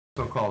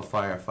So-called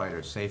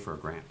firefighter safer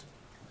grant.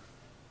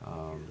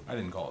 I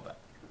didn't call it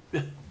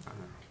that.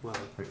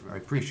 I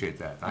appreciate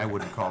that. I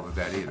wouldn't call it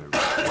that either.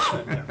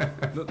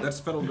 No, that's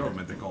the federal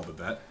government that called it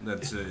that.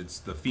 That's it's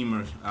the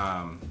FEMA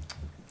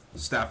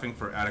Staffing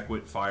for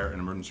Adequate Fire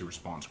and Emergency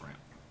Response Grant.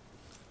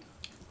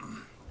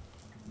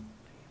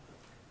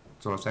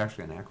 So it's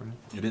actually an acronym?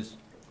 It is.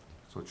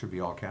 So it should be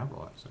all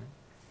capitalized,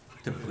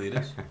 right? Typically it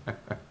is.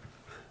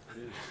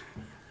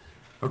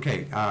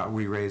 Okay,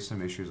 we raised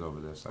some issues over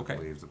this, I Okay.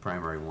 believe. The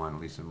primary one, at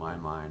least in my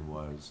mind,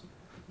 was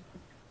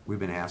we've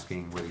been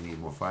asking whether you need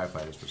more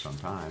firefighters for some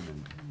time,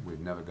 and we've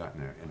never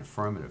gotten an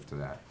affirmative to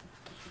that.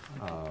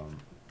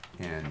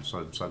 And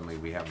so suddenly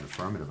we have an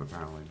affirmative,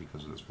 apparently,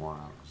 because of this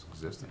warrant's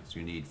existence.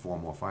 You need 4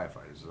 more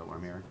firefighters, is that what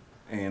I'm hearing?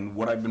 And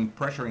what I've been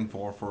pressuring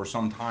for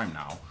some time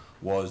now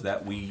was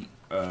that we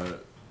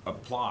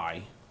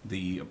apply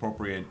the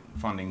appropriate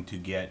funding to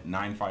get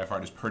 9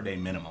 firefighters per day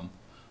minimum.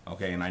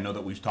 Okay, and I know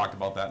that we've talked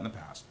about that in the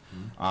past.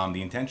 Mm-hmm.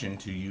 The intention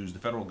to use the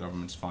federal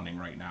government's funding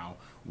right now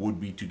would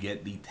be to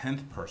get the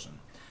 10th person.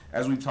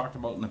 As we've talked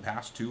about in the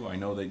past too, I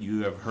know that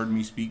you have heard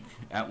me speak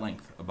at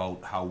length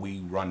about how we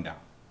run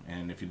down.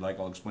 And if you'd like,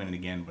 I'll explain it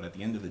again, but at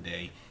the end of the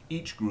day,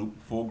 each group,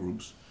 4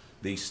 groups,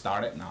 they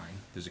start at 9.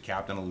 There's a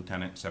captain, a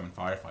lieutenant, 7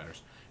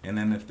 firefighters. And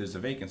then if there's a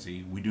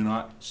vacancy, we do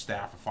not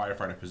staff a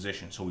firefighter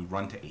position, so we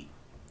run to 8.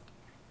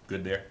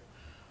 Good there?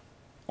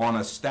 On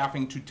a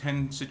staffing to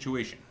 10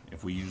 situation,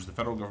 if we use the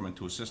federal government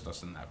to assist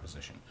us in that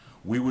position,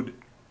 we would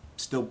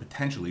still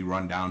potentially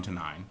run down to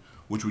 9,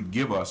 which would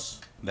give us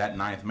that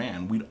 9th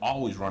man. We'd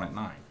always run at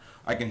 9.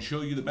 I can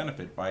show you the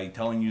benefit by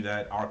telling you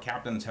that our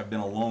captains have been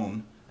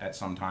alone at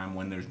some time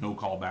when there's no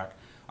callback,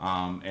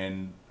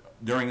 and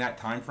during that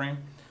time frame,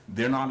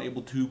 they're not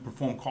able to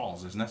perform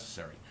calls as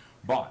necessary.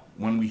 But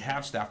when we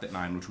have staffed at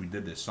 9, which we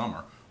did this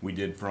summer, we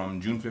did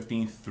from June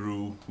 15th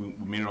through, we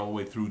made it all the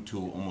way through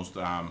till almost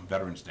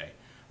Veterans Day.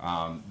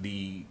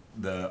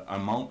 The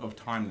amount of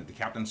time that the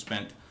captain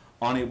spent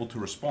unable to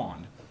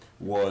respond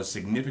was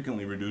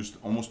significantly reduced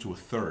almost to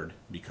 1/3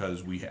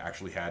 because we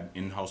actually had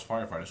in-house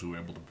firefighters who were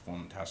able to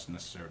perform the tasks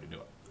necessary to do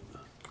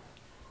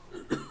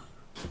it.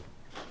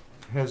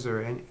 Has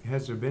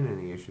there been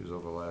any issues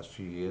over the last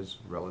few years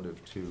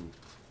relative to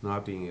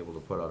not being able to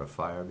put out a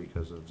fire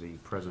because of the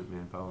present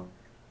manpower?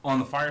 On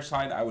the fire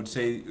side, I would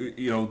say,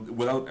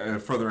 without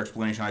further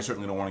explanation, I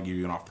certainly don't want to give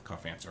you an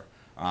off-the-cuff answer.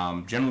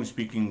 Generally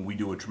speaking, we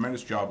do a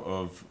tremendous job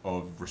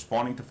of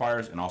responding to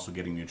fires and also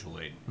getting mutual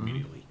aid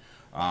immediately.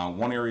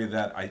 One area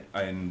that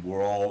and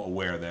we're all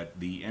aware that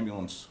the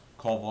ambulance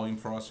call volume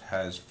for us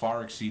has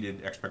far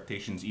exceeded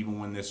expectations even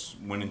when this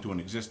went into an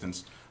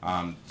existence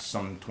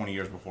some 20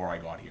 years before I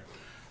got here.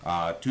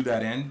 To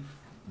that end,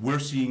 we're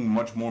seeing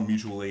much more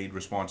mutual aid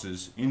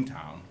responses in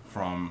town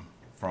from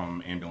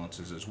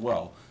ambulances as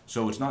well.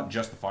 So it's not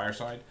just the fire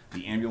side.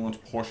 The ambulance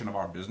portion of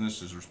our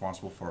business is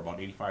responsible for about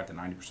 85 to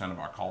 90% of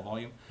our call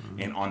volume.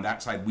 And on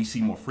that side, we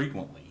see more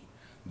frequently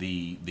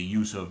the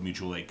use of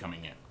mutual aid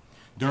coming in.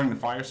 During the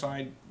fire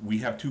side, we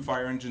have 2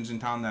 fire engines in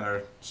town that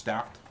are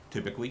staffed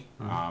typically.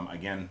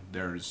 Again,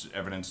 there's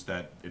evidence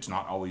that it's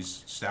not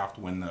always staffed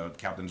when the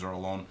captains are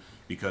alone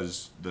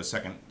because the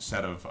second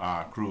set of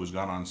crew has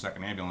gone on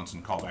second ambulance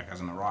and callback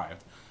hasn't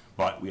arrived.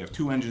 But we have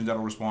 2 engines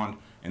that'll respond,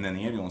 and then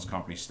the ambulance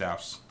company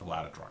staffs the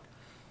ladder truck.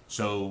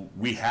 So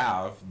we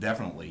have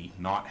definitely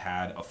not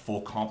had a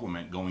full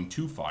complement going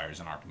to fires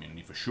in our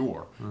community for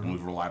sure, and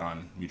we've relied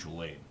on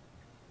mutual aid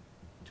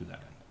to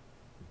that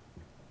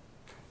end.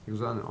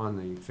 Because on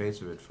the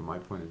face of it, from my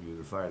point of view,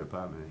 the fire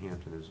department in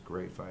Hampton is a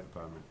great fire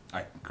department.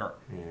 I concur.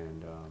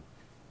 And,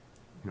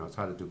 it's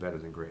hard to do better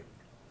than great.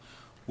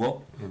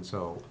 Well, and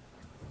so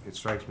it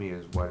strikes me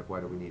as why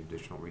do we need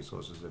additional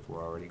resources if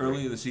we're already great?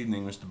 Earlier this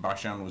evening, Mr.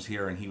 Barshan was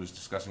here and he was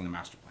discussing the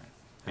master plan.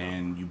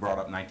 And you brought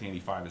up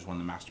 1985 as when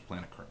the master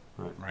plan occurred,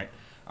 right?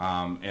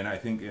 And I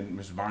think, and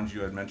Mr. Barnes, you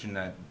had mentioned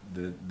that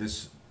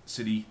this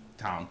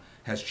town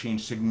has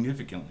changed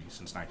significantly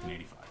since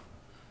 1985.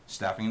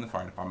 Staffing in the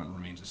fire department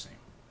remains the same.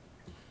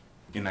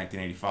 In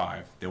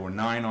 1985, there were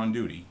 9 on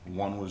duty.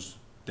 1 was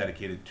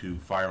dedicated to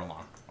fire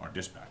alarm or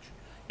dispatch,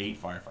 8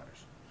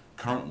 firefighters.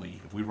 Currently,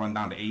 if we run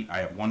down to 8, I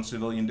have 1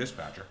 civilian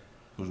dispatcher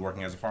who's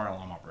working as a fire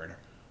alarm operator,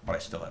 but I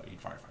still have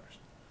 8 firefighters.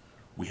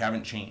 We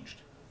haven't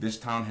changed. This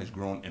town has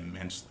grown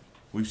immensely.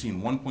 We've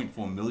seen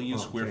 1.4 million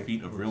square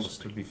feet of real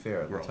estate. To be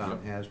fair, growth. The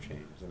town has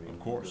changed. I mean, of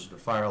course. The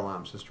fire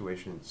alarm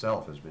situation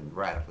itself has been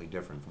radically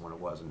different from what it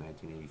was in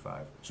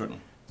 1985.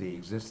 Certainly. The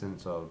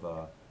existence of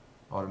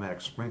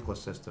automatic sprinkler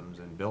systems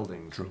in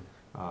buildings, True.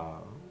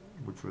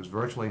 Which was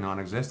virtually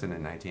non-existent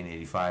in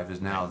 1985,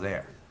 is now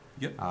there.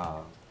 Yep.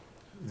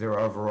 There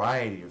are a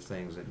variety of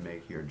things that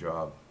make your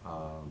job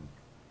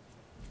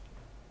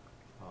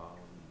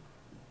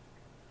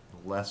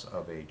less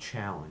of a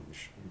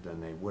challenge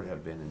than they would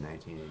have been in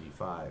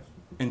 1985.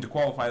 And to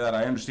qualify that,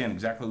 I understand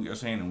exactly what you're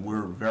saying, and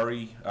we're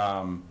very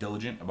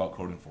diligent about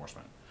code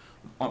enforcement.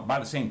 By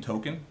the same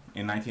token,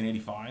 in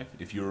 1985,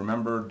 if you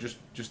remember, just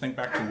think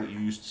back to what you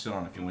used to sit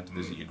on if you went to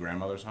visit your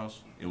grandmother's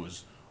house. It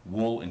was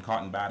wool and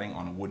cotton batting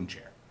on a wooden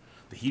chair.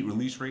 The heat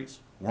release rates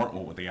weren't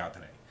what they are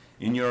today.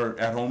 In your,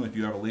 at home, if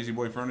you have a Lazy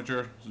Boy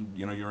furniture,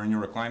 you know, you're in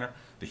your recliner,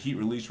 the heat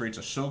release rates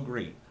are so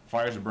great,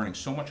 fires are burning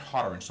so much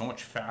hotter and so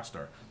much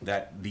faster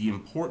that the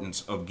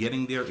importance of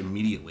getting there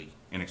immediately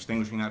and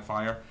extinguishing that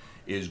fire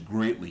is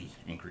greatly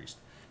increased.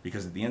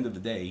 Because at the end of the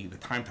day, the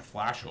time to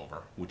flash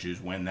over, which is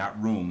when that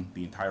room,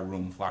 the entire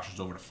room flashes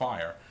over to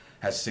fire,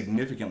 has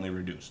significantly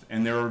reduced.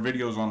 And there are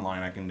videos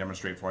online I can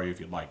demonstrate for you if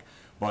you'd like.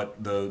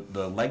 But the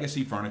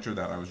legacy furniture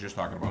that I was just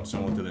talking about,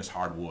 similar to this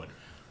hardwood,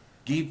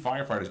 gave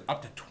firefighters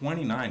up to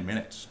 29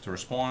 minutes to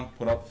respond,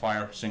 put out the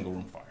fire, single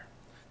room fire.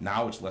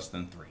 Now it's less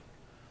than 3.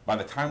 By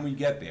the time we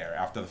get there,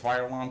 after the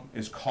fire alarm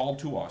is called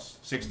to us,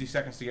 60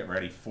 seconds to get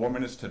ready, 4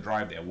 minutes to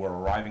drive there, we're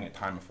arriving at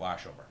time of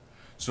flashover.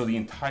 So the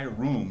entire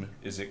room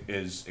is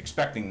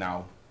expecting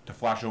now to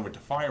flash over to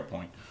fire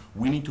point.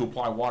 We need to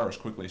apply water as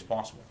quickly as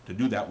possible. To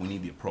do that, we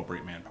need the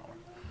appropriate manpower.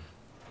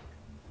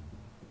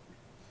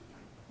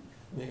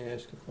 May I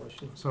ask a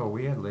question? So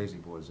we had Lazy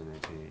Boys in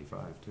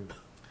 1985 too.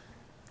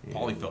 And,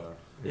 Polyfill.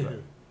 Yeah.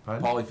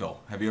 pardon? Polyfill.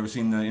 Have you ever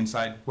seen the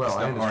inside? Well, I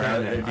stuff? Or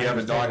understand that. if you have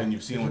a dog and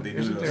you've seen what they do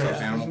to Isn't the there-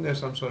 stuffed animal? Isn't there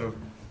some sort of,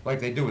 like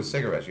they do with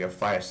cigarettes, you have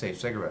fire-safe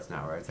cigarettes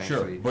now, right? Thanks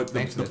Sure, to the- but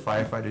Thanks to the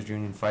firefighters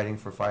union fighting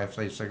for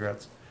fire-safe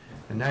cigarettes.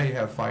 And now you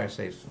have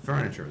fire-safe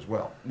furniture as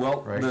well.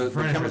 Well, Right? the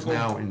Furniture is chemical-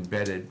 now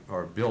embedded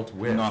or built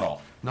with. Not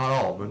all. Not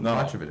all, but Not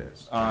much all. of it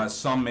is.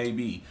 Some may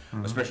be,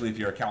 especially if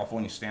you're a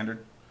California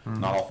standard.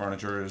 Not all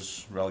furniture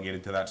is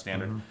relegated to that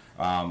standard.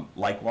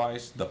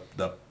 Likewise,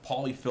 the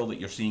polyfill that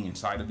you're seeing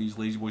inside of these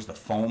Lazy Boys, the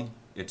foam,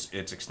 it's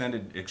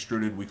extended,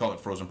 extruded, we call it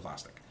frozen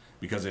plastic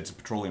because it's a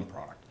petroleum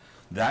product.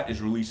 That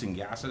is releasing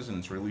gases and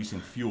it's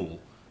releasing fuel.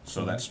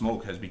 So that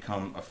smoke has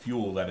become a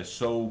fuel that is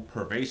so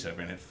pervasive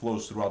and it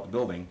flows throughout the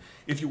building.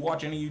 If you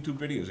watch any YouTube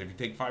videos, if you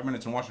take 5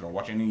 minutes and watch it or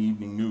watch any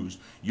evening news,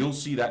 you'll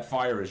see that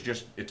fire is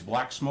just, it's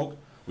black smoke.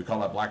 We call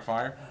that black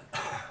fire.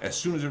 As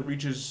soon as it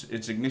reaches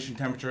its ignition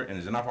temperature and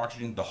there's enough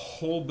oxygen, the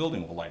whole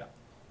building will light up.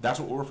 That's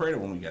what we're afraid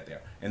of when we get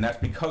there. And that's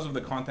because of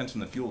the contents in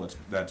the fuel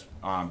that's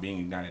being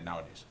ignited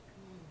nowadays.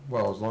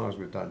 Well, as long as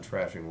we're done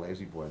trashing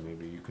Lazy Boy,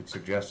 maybe you could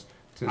suggest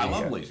to the... I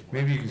love Lazy Boy.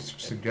 Maybe you could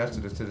suggest to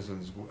the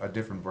citizens a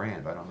different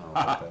brand, I don't know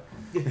about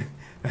that.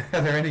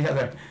 Are there any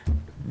other,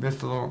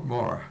 Mr.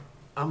 Moore?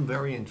 I'm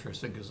very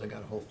interested because I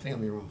got a whole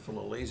family room full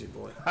of Lazy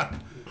Boy. I'm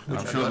which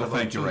I sure got they'll about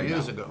thank you 2 right now.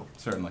 years ago.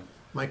 Certainly.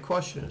 My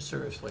question is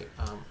seriously,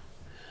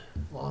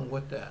 along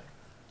with that,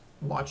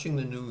 watching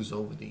the news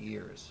over the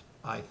years,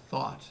 I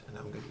thought, and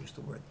I'm going to use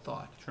the word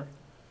thought, Sure.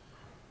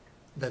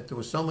 that there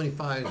were so many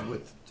fires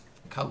with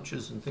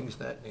couches and things of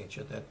that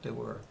nature that there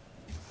were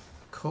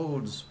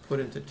codes put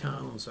into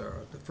towns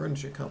or the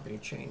furniture company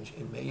changed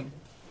and made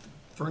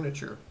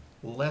furniture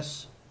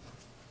less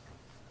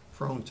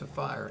prone to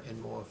fire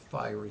and more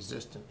fire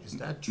resistant. Is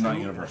that true? Not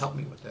universal. Help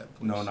me with that,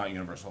 please. No, not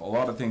universal. A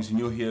lot of things, and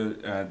you'll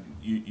hear,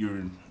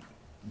 you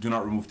do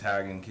not remove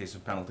tag in case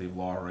of penalty of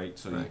law, right?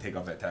 So you Right. take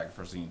off that tag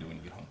first thing you do when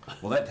you get home.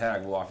 Well, that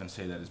tag will often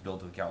say that it's built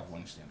to the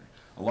California standard.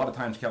 A lot of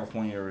times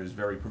California is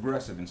very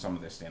progressive in some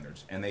of their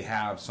standards, and they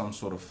have some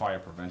sort of fire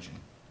prevention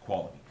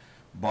quality.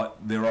 But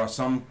there are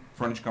some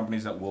furniture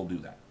companies that will do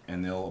that,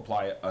 and they'll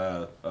apply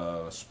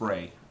a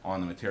spray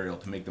on the material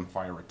to make them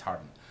fire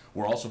retardant.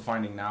 We're also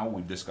finding now,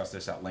 we've discussed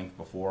this at length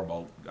before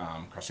about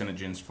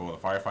carcinogens for the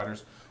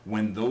firefighters.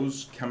 When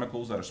those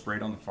chemicals that are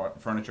sprayed on the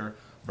furniture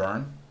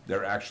burn,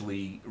 they're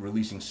actually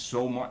releasing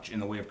so much in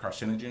the way of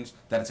carcinogens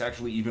that it's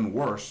actually even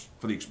worse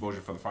for the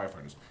exposure for the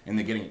firefighters. And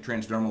they're getting it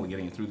transdermally,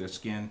 getting it through their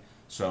skin.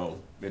 So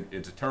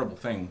it's a terrible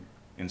thing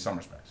in some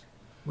respects.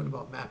 What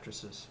about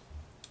mattresses,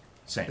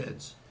 Same.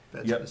 beds?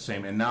 Beds Yep, are the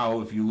same. And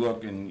now if you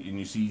look and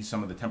you see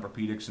some of the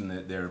Tempur-Pedics and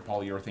their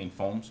polyurethane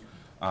foams,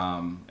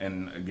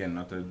 and again,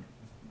 not to,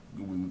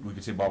 we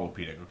could say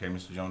Bobblepedic, okay,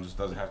 Mr. Jones, it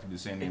doesn't have to be the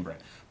same name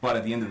brand. But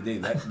at the end of the day,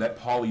 that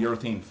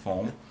polyurethane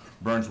foam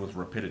burns with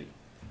rapidity.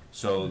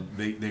 So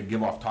they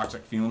give off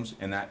toxic fumes,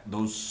 and that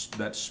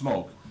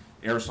smoke,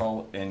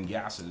 aerosol and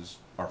gases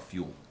are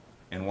fuel.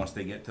 And once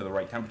they get to the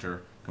right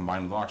temperature,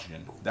 combined with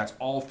oxygen, that's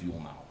all fuel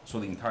now. So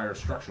the entire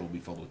structure will be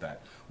filled with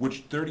that,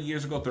 which 30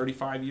 years ago,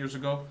 35 years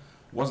ago,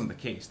 wasn't the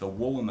case. The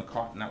wool and the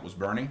cotton that was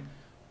burning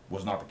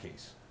was not the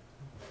case.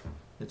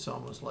 It's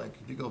almost like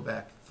if you go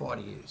back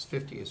 40 years,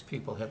 50 years,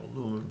 people had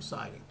aluminum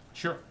siding.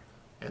 Sure.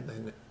 And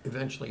then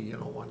eventually you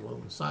don't want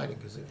aluminum siding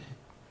because it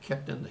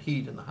kept in the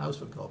heat and the house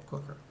would go up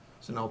quicker.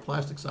 So now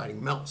plastic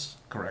siding melts.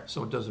 Correct.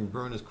 So it doesn't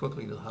burn as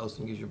quickly to the house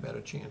and gives you a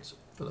better chance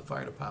for the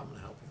fire department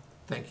to help you.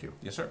 Thank you.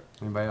 Yes, sir.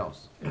 Anybody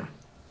else?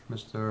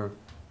 Mr.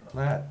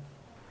 Platt?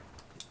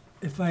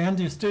 If I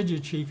understood you,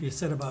 Chief, you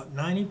said about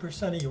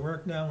 90% of your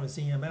work now is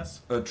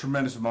EMS? A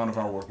tremendous amount of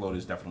our workload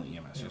is definitely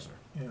EMS, yes, sir.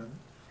 Yeah.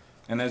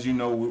 And as you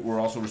know, we're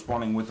also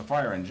responding with the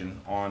fire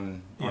engine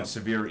on Yeah.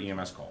 severe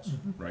EMS calls,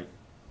 right?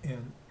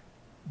 And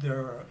there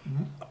are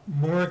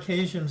more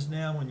occasions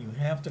now when you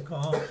have to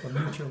call for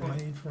mutual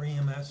aid for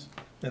EMS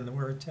than there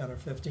were 10 or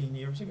 15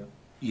 years ago?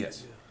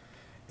 Yes.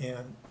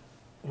 And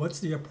what's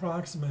the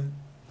approximate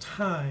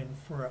time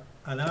for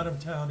an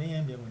out-of-town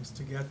ambulance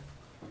to get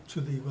to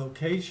the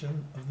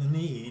location of the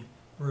need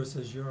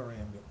versus your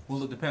ambulance?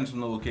 Well, it depends on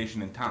the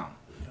location in town.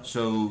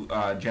 So,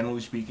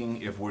 generally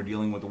speaking, if we're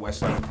dealing with the west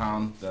side of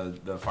town,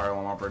 the fire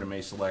alarm operator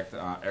may select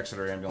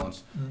Exeter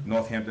Ambulance.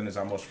 Northampton is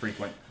our most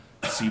frequent,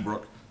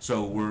 Seabrook.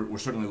 So we're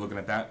certainly looking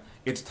at that.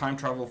 It's time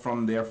travel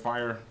from their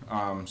fire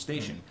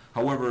station.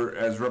 However,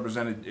 as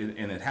represented,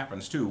 and it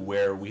happens too,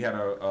 where we had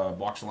a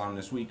box alarm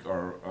this week,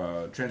 or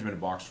a transmitted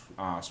box,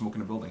 smoke in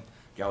the building.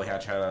 Galley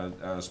Hatch had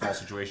a small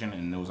situation,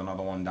 and there was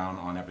another one down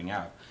on Epping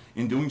Ave.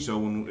 In doing so,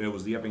 when it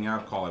was the Epping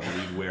Ave call, I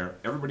believe, where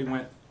everybody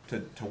went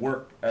to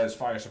work as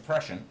fire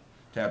suppression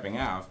to Epping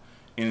Ave.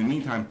 In the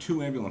meantime,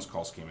 2 ambulance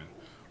calls came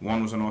in.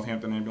 One was a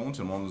Northampton ambulance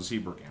and one was a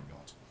Seabrook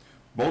ambulance.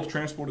 Both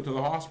transported to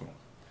the hospital.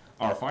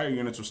 Our fire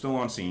units were still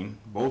on scene.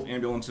 Both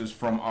ambulances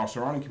from our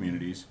surrounding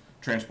communities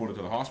transported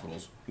to the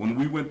hospitals. When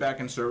we went back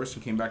in service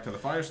and came back to the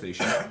fire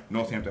station,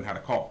 Northampton had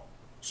a call.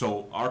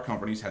 So our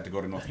companies had to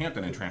go to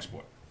Northampton and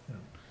transport.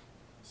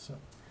 So,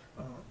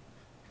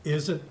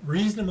 is it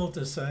reasonable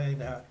to say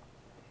that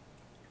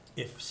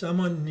if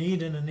someone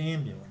needed an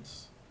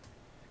ambulance,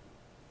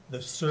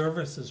 the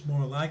service is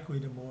more likely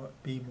to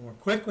be more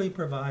quickly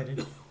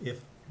provided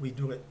if we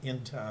do it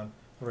in town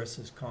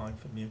versus calling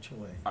for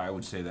mutual aid? I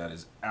would say that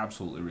is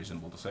absolutely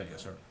reasonable to say,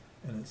 yes, sir.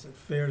 And is it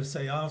fair to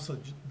say also,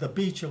 the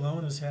beach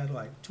alone has had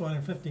like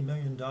 $250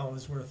 million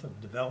worth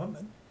of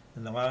development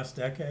in the last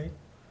decade,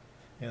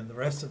 and the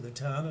rest of the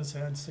town has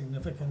had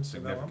significant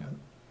development?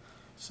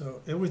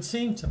 So it would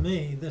seem to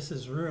me, this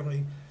is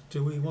really,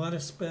 do we want to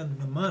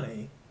spend the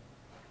money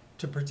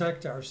to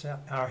protect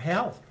our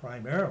health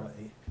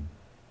primarily?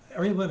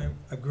 Everyone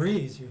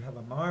agrees you have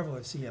a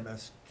marvelous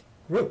EMS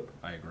group,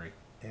 I agree.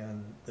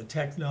 and the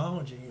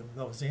technology of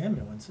those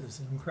ambulances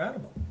is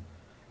incredible.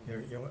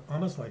 You're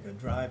almost like a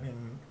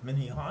driving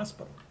mini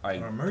hospital I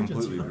or emergency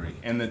completely room. agree.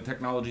 And the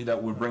technology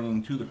that we're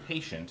bringing to the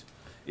patient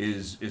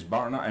is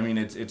bar none. I mean,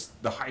 it's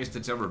the highest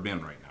it's ever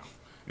been right now.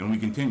 And we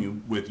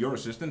continue, with your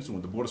assistance and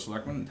with the Board of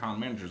Selectmen and Town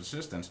Manager's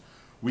assistance,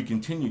 we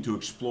continue to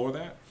explore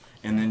that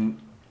and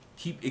then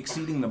keep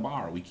exceeding the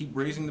bar. We keep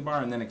raising the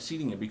bar and then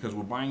exceeding it because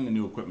we're buying the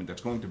new equipment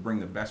that's going to bring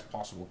the best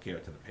possible care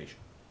to the patient.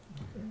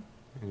 Okay.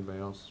 Anybody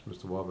else?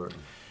 Mr. Warburton?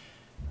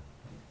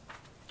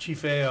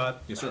 Chief Ayotte,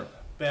 Yes, sir.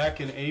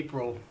 back in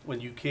April, when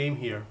you came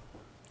here,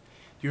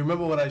 do you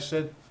remember what I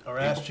said or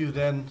asked you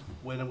then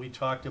when we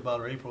talked about,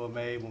 or April or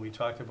May, when we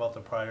talked about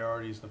the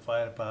priorities, the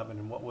fire department,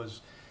 and what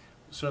was,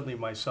 certainly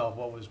myself,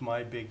 what was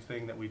my big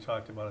thing that we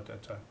talked about at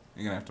that time?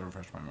 You're going to have to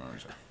refresh my memory,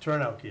 sir.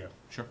 Turnout gear.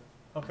 Sure.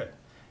 Okay.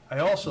 I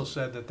also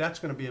said that that's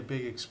going to be a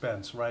big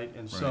expense, right?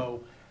 And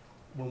so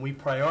when we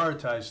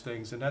prioritize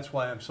things, and that's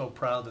why I'm so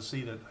proud to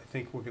see that I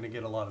think we're going to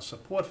get a lot of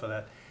support for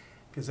that,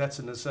 because that's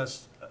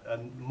a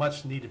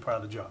much needed part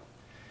of the job.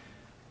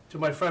 To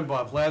my friend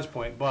Bob Vlad's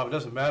point, Bob, it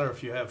doesn't matter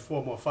if you have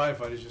 4 more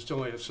firefighters, you still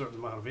only have a certain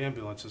amount of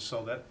ambulances,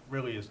 so that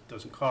really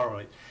doesn't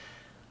correlate.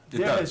 It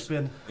There does. has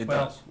been, It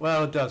well, does.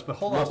 well, it does, but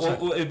hold on a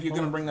second. Well, if you're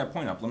going to bring that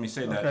point up, let me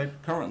say Okay.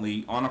 that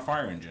currently on a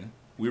fire engine,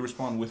 we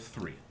respond with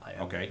 3. I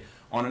am. Okay?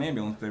 On an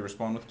ambulance, they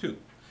respond with 2.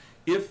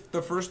 If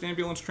the first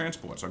ambulance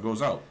transports or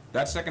goes out,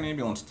 that second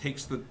ambulance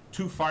takes the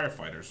 2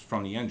 firefighters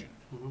from the engine.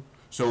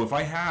 So if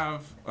I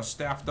have a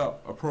staffed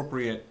up,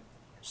 appropriate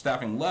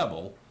staffing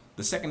level,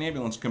 the second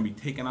ambulance can be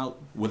taken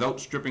out without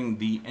stripping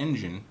the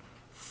engine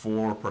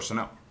for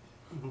personnel.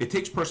 It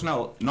takes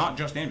personnel, not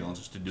just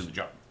ambulances, to do the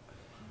job.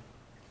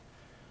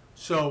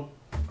 So,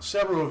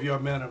 several of your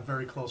men are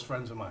very close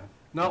friends of mine.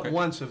 Not Okay.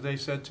 once have they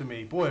said to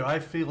me, boy, I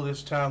feel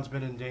this town's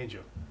been in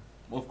danger.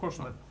 Well, of course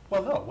not.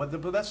 Well, no,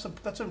 but that's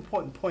an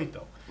important point,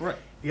 though. Right.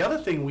 The other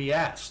thing we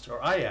asked,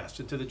 or I asked,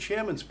 and to the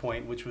chairman's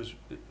point, which was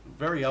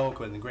very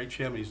eloquent, and the great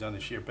chairman he's done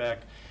this year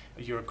back,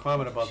 your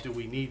comment about, do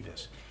we need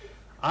this?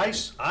 I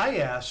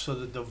asked so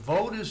that the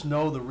voters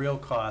know the real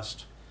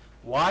cost.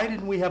 Why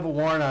didn't we have a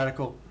warrant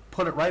article,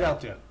 put it right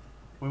out there?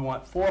 We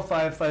want 4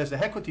 firefighters, the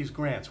heck with these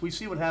grants. We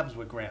see what happens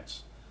with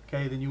grants,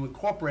 okay? Then you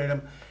incorporate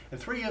them, and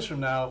 3 years from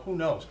now, who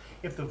knows?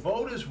 If the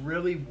voters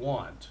really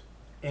want,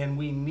 and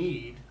we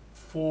need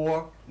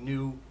 4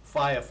 new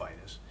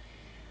firefighters,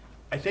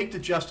 I think the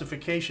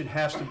justification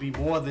has to be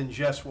more than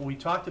just what we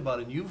talked about,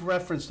 and you've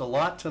referenced a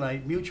lot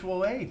tonight,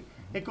 mutual aid.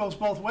 It goes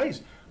both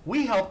ways.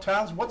 We help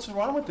towns, what's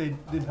wrong with they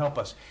didn't help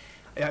us?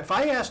 If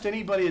I asked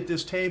anybody at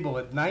this table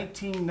at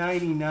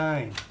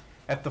 1999,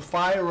 at the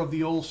fire of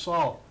the Old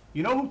Salt,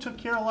 you know who took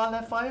care of a lot of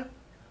that fire?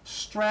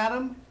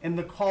 Stratham and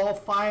the call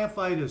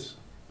firefighters.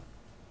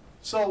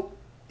 So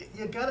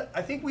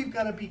I think we've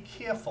got to be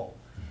careful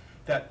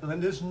that,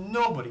 and there's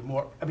nobody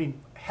more, I mean,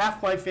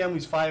 half my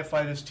family's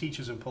firefighters,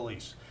 teachers, and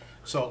police.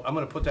 So I'm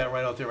going to put that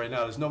right out there right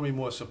now. There's nobody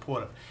more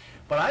supportive.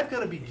 But I've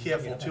got to be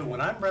careful, too,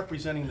 when I'm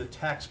representing the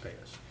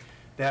taxpayers,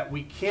 that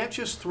we can't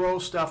just throw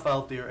stuff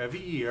out there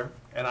every year,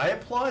 and I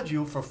applaud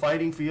you for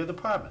fighting for your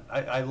department.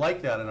 I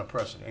like that in a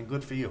person, and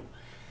good for you.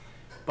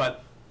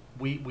 But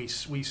we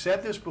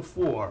said this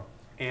before,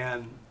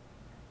 and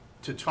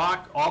to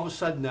talk all of a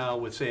sudden now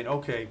with saying,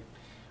 okay,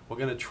 we're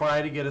going to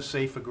try to get a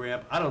safer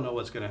grant. I don't know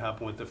what's going to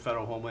happen with the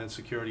federal Homeland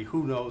Security.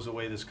 Who knows the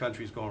way this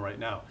country's going right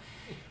now.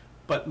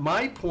 But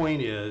my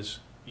point is,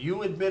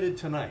 you admitted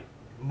tonight,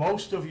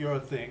 most of your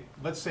thing,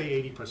 let's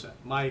say 80%,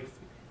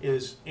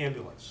 is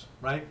ambulance,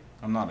 right?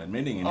 I'm not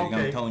admitting anything,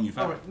 I'm telling you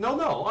All facts. right. No,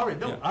 all right,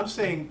 no, Yeah. I'm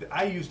saying that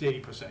I used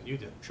 80%, you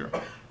did. Sure.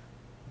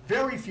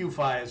 Very few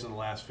fires in the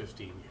last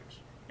 15 years.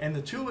 And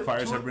the two.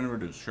 Fires have been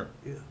reduced, sure.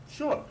 Yeah,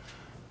 sure.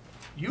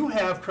 You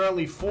have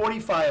currently 40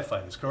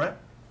 firefighters,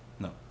 correct?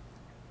 No,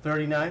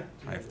 39?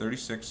 I have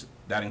 36,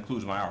 that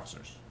includes my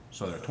officers.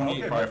 So there are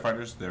 28 Okay, but-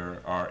 firefighters,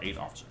 there are 8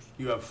 officers,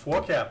 You have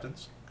 4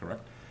 captains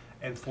correct?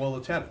 and 4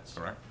 lieutenants.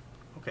 Correct.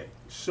 Okay,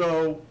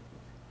 so,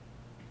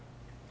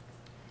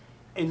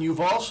 and you've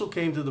also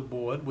came to the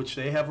board, which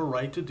they have a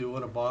right to do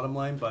in a bottom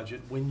line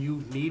budget, when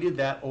you needed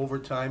that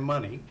overtime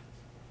money,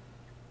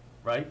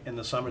 right? In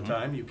the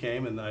summertime, you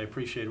came, and I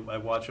appreciate it, I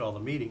watch all the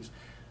meetings.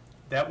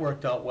 That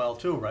worked out well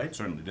too, right?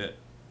 Certainly did.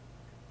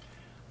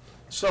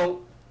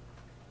 So,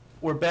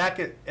 we're back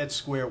at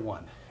square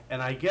one.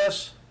 And I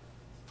guess,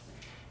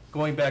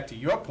 going back to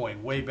your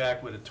point, way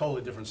back with a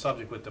totally different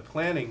subject with the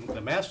planning,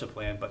 the master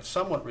plan, but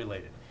somewhat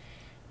related.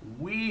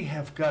 We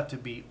have got to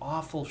be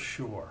awful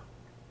sure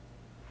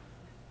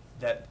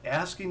that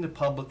asking the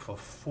public for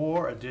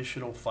 4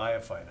 additional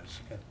firefighters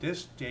at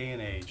this day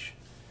and age,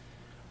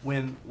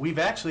 when we've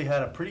actually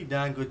had a pretty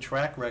darn good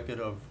track record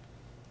of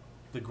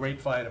the great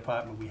fire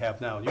department we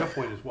have now, and your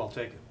point is well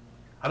taken.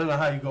 I don't know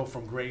how you go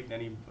from great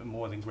any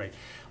more than great.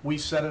 We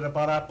said it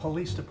about our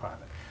police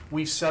department.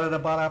 We said it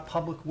about our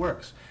public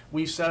works.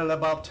 We said it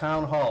about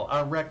town hall,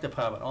 our rec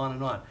department, on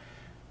and on.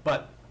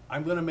 But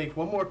I'm gonna make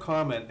one more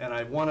comment, and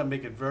I wanna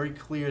make it very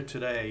clear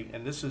today,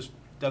 and this is,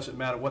 doesn't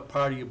matter what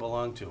party you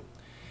belong to.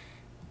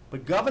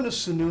 But Governor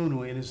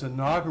Sununu, in his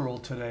inaugural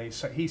today,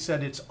 he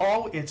said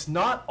it's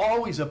not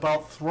always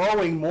about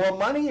throwing more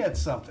money at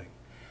something.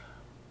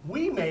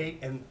 We may,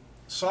 and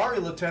sorry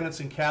lieutenants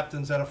and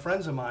captains that are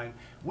friends of mine,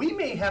 we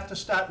may have to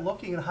start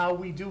looking at how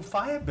we do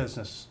fire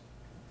business.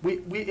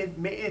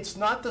 It's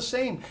not the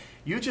same.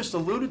 You just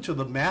alluded to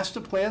the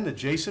master plan that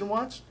Jason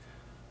wants.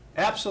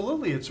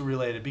 Absolutely, it's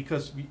related,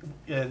 because,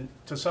 and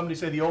to somebody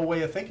say the old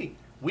way of thinking,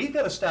 we've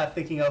got to start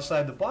thinking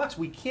outside the box.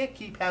 We can't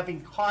keep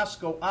having costs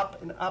go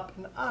up and up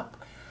and up.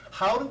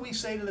 How do we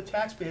say to the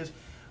taxpayers,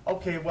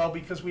 okay, well,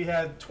 because we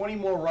had 20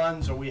 more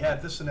runs, or we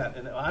had this and that,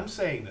 and I'm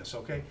saying this,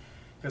 okay?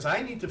 Because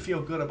I need to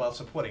feel good about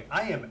supporting.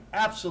 I am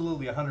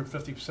absolutely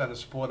 150% in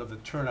support of the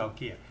turnout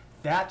gear.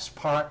 That's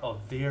part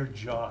of their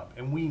job,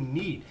 and we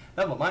need,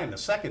 never mind the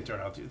second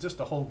turnout, just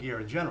the whole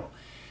gear in general.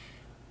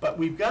 But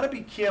we've got to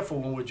be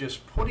careful when we're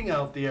just putting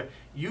out there.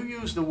 You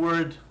used the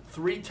word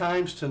 3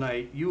 times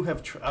tonight. You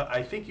have,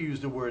 I think you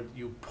used the word,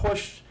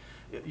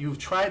 you've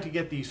tried to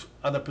get these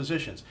other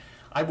positions.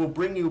 I will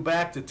bring you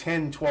back to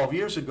 10, 12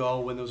 years ago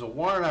when there was a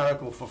warrant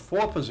article for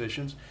 4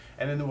 positions,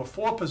 and then there were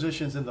 4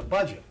 positions in the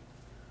budget.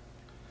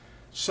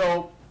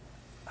 So,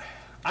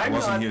 I I'm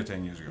wasn't not- here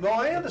 10 years ago. No,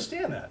 I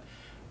understand that.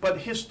 But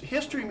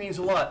history means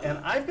a lot, and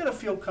I've got to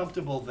feel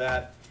comfortable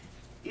that,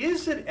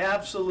 is it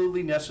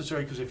absolutely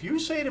necessary? Because if you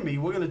say to me,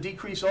 we're going to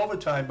decrease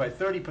overtime by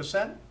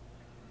 30%,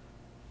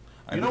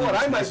 I you know believe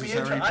what, I it's might be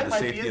necessary I for the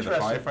might be safety of the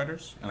interested.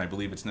 firefighters, and I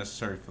believe it's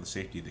necessary for the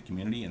safety of the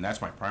community, and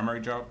that's my primary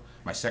job.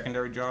 My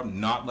secondary job,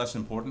 not less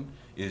important,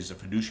 is a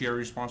fiduciary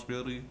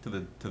responsibility to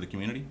the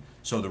community.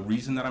 So the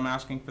reason that I'm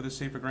asking for this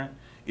safer grant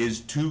is,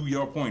 to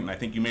your point, and I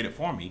think you made it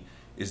for me,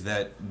 is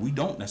that we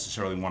don't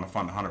necessarily want to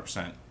fund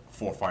 100%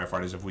 for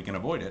firefighters if we can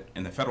avoid it,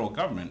 and the federal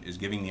government is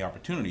giving the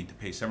opportunity to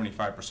pay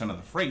 75% of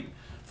the freight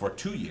for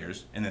 2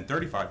 years and then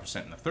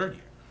 35% in the 3rd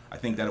year. I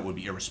think that it would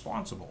be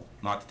irresponsible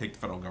not to take the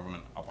federal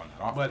government up on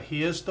that offer. But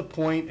here's the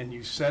point, and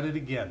you said it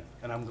again,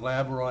 and I'm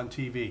glad we're on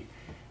TV.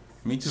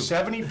 Me too.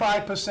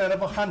 75%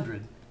 of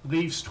 100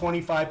 leaves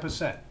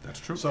 25%. That's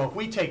true. So if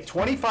we take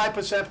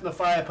 25% from the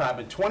fire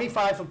department,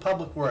 25 from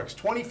public works,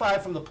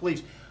 25 from the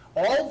police,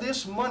 all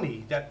this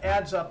money that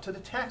adds up to the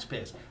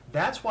taxpayers.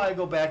 That's why I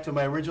go back to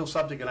my original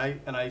subject,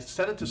 and I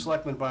said it to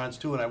Selectman Barnes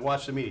too, and I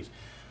watched the meetings.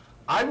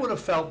 I would have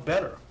felt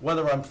better,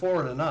 whether I'm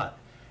for it or not,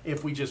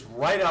 if we just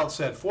right out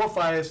said 4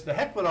 fires, the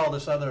heck with all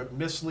this other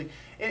misleading.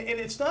 And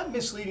it's not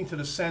misleading to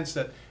the sense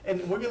that,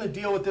 and we're going to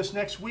deal with this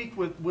next week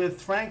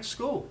with Frank's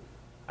school.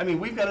 I mean,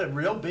 we've got a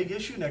real big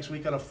issue next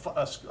week on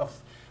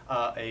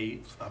a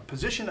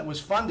position that was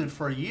funded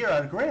for a year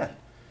out of grant.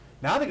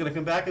 Now they're going to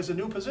come back as a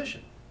new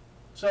position.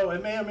 So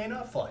it may or may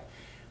not fly.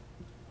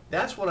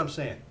 That's what I'm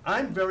saying.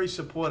 I'm very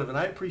supportive, and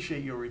I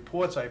appreciate your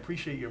reports, I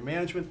appreciate your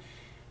management,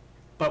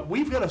 but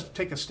we've got to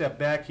take a step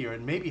back here,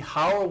 and maybe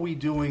how are we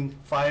doing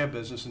fire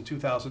business in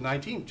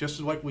 2019, just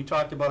as like we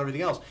talked about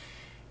everything else.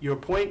 Your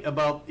point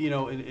about,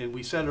 and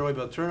we said it earlier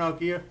about turnout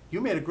gear,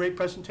 you made a great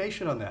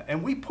presentation on that,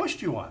 and we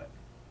pushed you on it.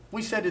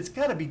 We said it's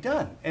got to be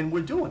done, and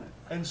we're doing it.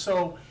 And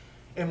so,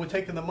 and we're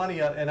taking the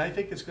money out, and I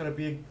think it's going to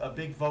be a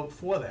big vote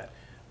for that.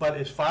 But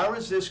as far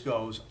as this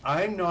goes,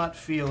 I'm not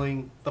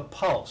feeling the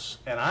pulse,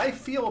 and I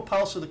feel a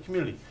pulse of the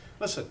community.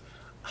 Listen,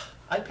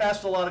 I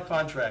passed a lot of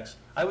contracts.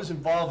 I was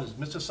involved, as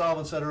Mr.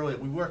 Sullivan said earlier,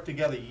 we worked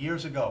together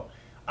years ago.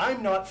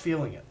 I'm not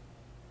feeling it.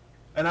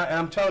 And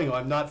I'm telling you,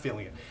 I'm not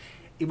feeling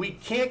it. We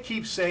can't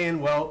keep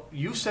saying, well,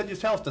 you said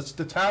yourself, that's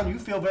the town, you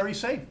feel very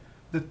safe.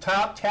 The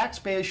top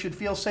taxpayers should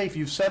feel safe.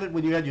 You've said it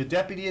when you had your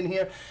deputy in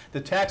here.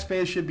 The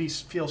taxpayers should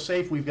feel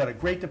safe. We've got a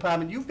great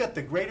department. You've got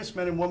the greatest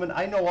men and women.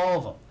 I know all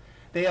of them.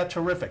 They are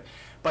terrific.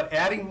 But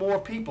adding more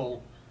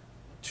people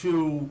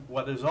to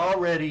what is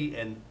already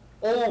an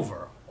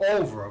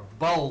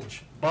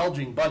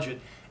bulging budget,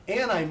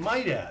 and I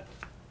might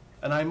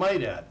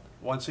add,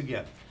 once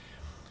again,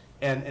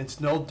 and it's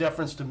no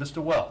deference to Mr.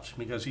 Welch,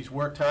 because he's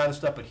worked hard and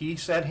stuff, but he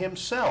said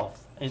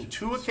himself in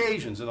 2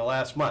 occasions in the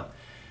last month,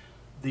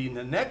 in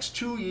the next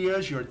 2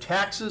 years, your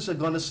taxes are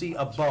gonna see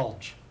a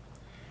bulge.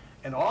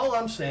 And all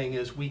I'm saying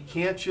is, we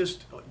can't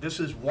just, this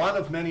is one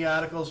of many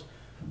articles.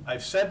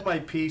 I've said my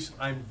piece.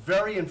 I'm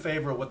very in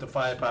favor of what the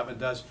fire department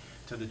does.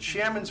 To the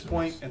chairman's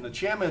point, and the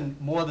chairman,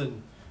 more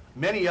than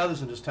many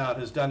others in this town,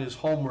 has done his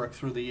homework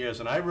through the years,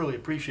 and I really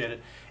appreciate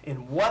it.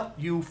 And what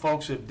you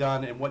folks have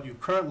done and what you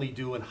currently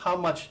do and how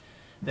much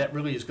that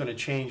really is gonna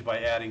change by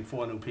adding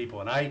 4 new people.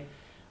 And I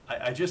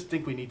just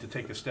think we need to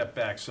take a step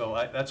back. So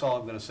that's all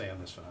I'm gonna say on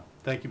this for now.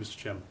 Thank you, Mr.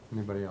 Chairman.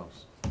 Anybody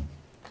else?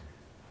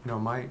 No,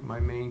 my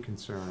main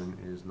concern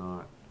is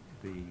not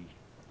the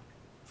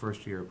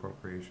first year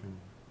appropriation,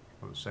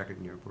 or the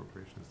second year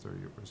appropriation, the third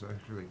year, it's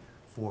actually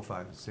 4,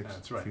 5, and 6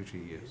 That's right. future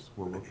years,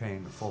 where we're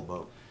paying the full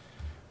boat.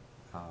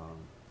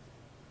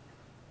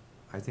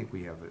 I think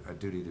we have a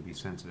duty to be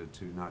sensitive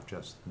to not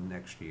just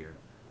next year,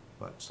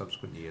 but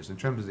subsequent years, in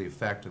terms of the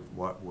effect of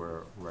what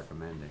we're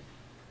recommending.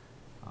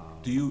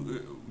 Do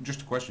you,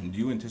 just a question, do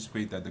you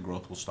anticipate that the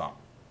growth will stop?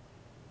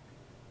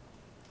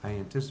 I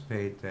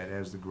anticipate that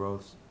as the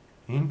growth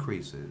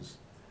increases,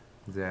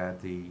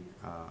 that the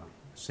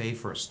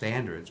safer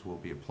standards will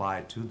be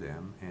applied to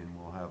them and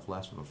we'll have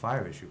less of a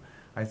fire issue.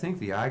 I think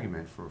the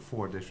argument for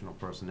 4 additional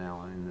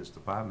personnel in this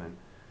department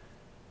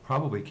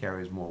probably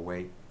carries more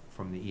weight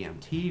from the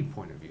EMT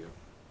point of view.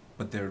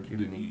 But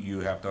you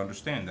have to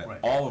understand that Right.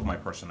 all of my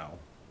personnel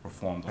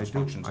perform those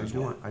functions as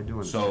well. I do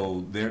understand.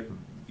 So there,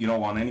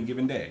 on any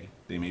given day,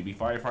 they may be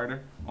firefighter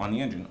on the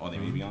engine, or they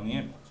may be on the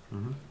ambulance.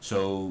 Mhm.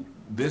 So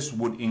this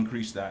would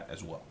increase that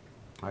as well.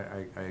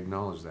 I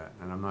acknowledge that,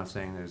 and I'm not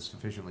saying that it's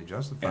sufficiently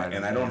justified. And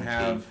in I don't EMT.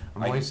 have-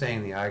 I'm I- only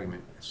saying the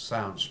argument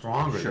sounds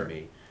stronger Sure. to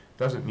me.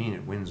 Doesn't mean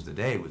it wins the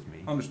day with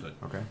me. Understood.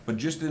 Okay. But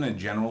just in a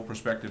general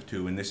perspective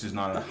too, and this is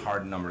not a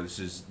hard number, this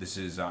is,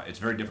 it's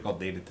very difficult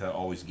data to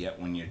always get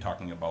when you're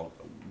talking about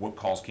what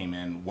calls came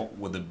in, what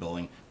were the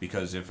billing,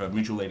 because if a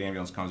mutual aid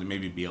ambulance comes, it may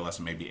be BLS,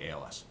 it may be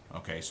ALS.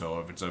 Okay, so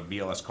if it's a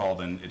BLS call,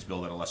 then it's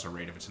billed at a lesser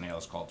rate. If it's an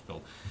ALS call, it's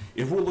billed.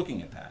 If we're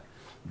looking at that,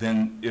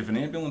 then if an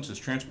ambulance is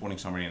transporting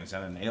somebody and it's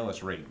at an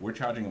ALS rate, we're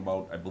charging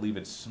about, I believe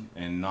it's,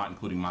 and not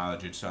including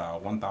mileage, it's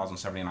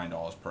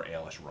 $1,079 per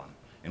ALS run.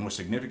 And we're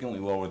significantly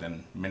lower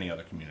than many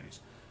other communities.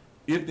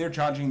 If they're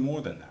charging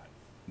more than that,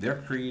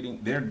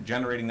 they're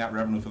generating that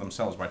revenue for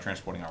themselves by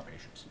transporting our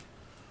patients.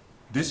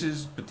 This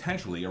is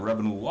potentially a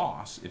revenue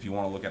loss, if you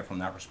want to look at it from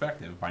that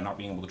perspective, by not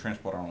being able to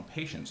transport our own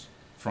patients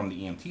from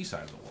the EMT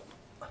side of the world.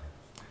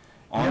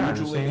 On Yeah, at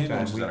the mutual aid same time,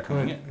 ambulances we that are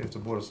coming could, in. if the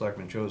Board of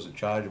Selectmen chose to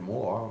charge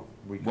more,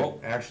 we could Well-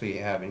 actually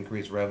have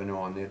increased revenue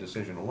on their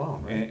decision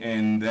alone, right?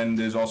 And then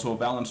there's also a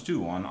balance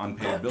too on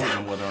unpaid bills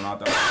and whether or not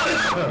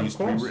that needs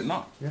to be course. written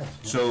off. Yes.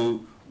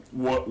 So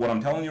what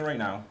I'm telling you right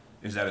now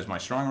is that is my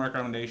strong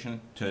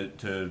recommendation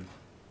to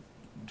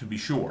be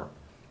sure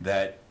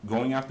that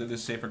going after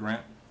this SAFER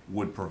grant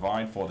would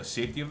provide for the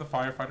safety of the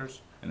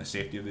firefighters and the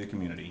safety of the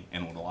community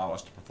and would allow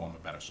us to perform a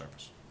better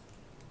service.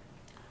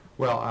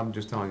 Well, I'm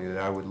just telling you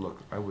that I would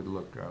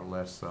look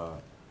less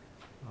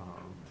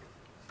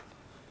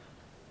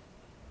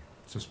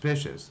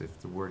suspicious if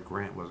the word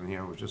grant wasn't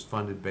here, it was just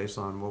funded based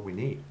on what we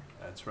need.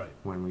 That's right.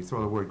 When we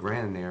throw the word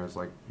grant in there, it's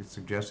like it's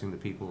suggesting to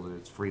people that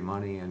it's free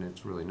money, and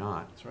it's really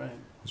not, That's right.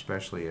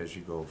 especially as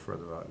you go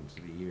further out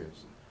into the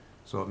years.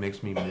 So it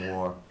makes me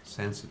more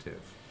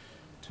sensitive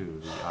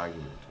to the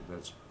argument.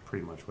 That's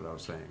pretty much what I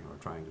was saying, or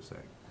trying to say.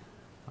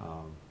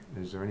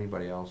 Is there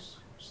anybody else?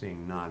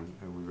 Seeing none,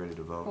 are we ready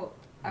to vote? Well,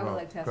 I would Well,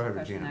 like to ask go a ahead,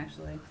 question, Regina.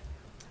 actually.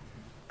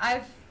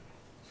 I've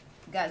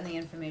gotten the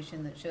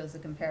information that shows the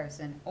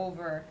comparison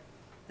over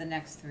the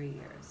next 3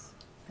 years,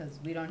 because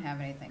we don't have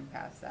anything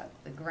past that.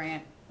 The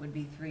grant would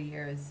be 3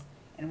 years,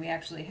 and we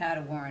actually had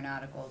a warrant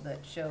article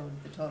that showed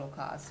the total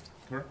cost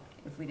Correct.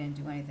 if we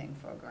didn't do anything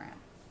for a grant.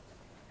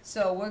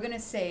 So we're gonna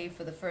save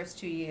for the first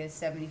 2 years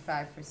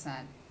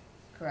 75%,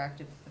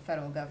 correct, if the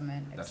federal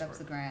government That's accepts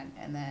the correct. grant,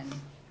 and then,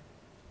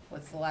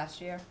 what's the last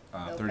year?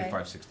 They'll pay?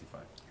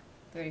 3565.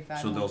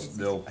 35. So and they'll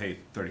 65. pay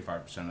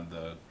 35% of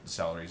the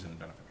salaries and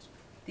benefits.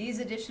 These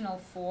additional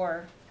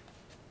 4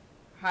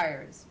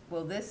 hires,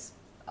 will this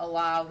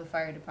allow the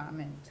fire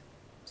department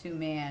to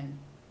man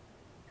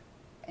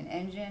an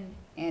engine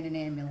and an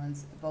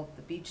ambulance at both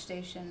the beach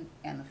station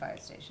and the fire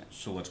station?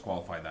 So let's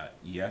qualify that.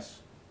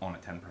 Yes, on a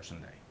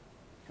 10-person day.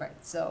 Right,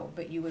 so,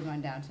 but you would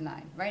run down to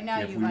 9. Right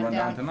now, If you we run run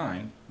down to down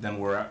 9, then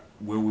we're at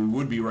where we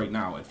would be right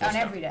now at full on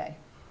staff. every day.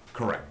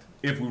 Correct.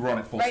 If we run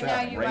at full Right now,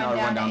 staffing. you Right now, run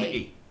I run down down to to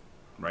 8.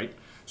 Right?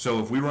 So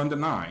if we run to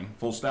 9,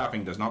 full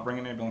staffing does not bring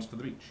an ambulance to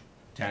the beach.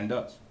 10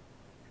 does.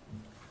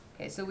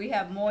 Okay, so we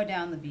have more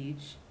down the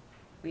beach,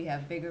 We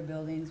have bigger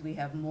buildings, we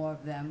have more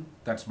of them.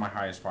 That's my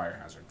highest fire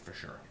hazard, for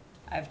sure.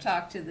 I've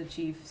talked to the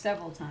chief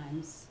several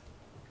times,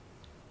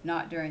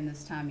 not during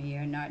this time of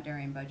year, not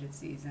during budget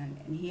season,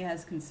 and he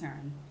has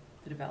concern,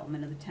 the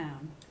development of the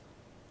town,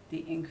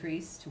 the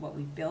increase to what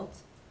we've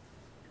built,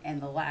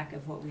 and the lack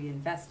of what we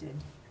invested,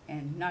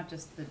 and not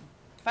just the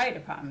fire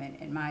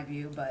department, in my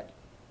view, but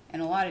in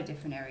a lot of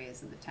different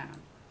areas of the town.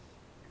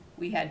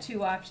 We had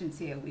two options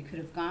here. We could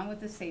have gone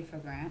with the SAFER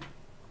grant,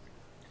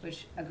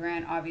 which a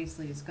grant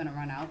obviously is gonna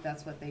run out,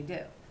 that's what they do.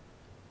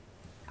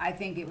 I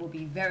think it will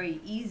be very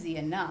easy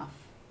enough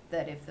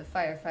that if the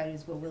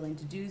firefighters were willing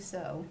to do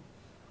so,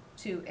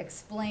 to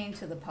explain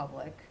to the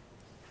public,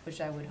 which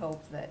I would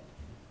hope that,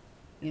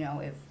 you know,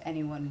 if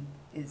anyone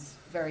is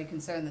very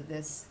concerned that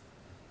this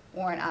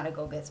warrant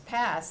article gets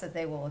passed, that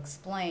they will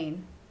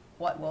explain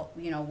what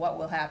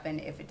will happen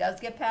if it does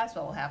get passed,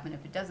 what will happen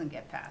if it doesn't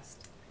get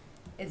passed.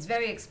 It's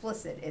very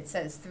explicit. It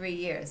says 3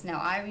 years. Now,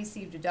 I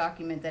received a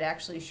document that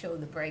actually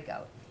showed the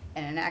breakout,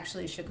 and it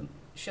actually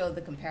showed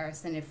the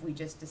comparison if we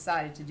just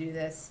decided to do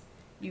this.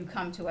 You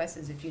come to us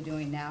as if you're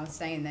doing now,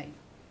 saying that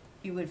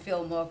you would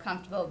feel more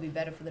comfortable, it'd be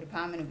better for the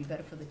department, it'd be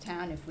better for the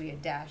town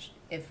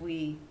if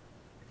we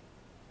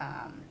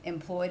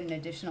employed an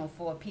additional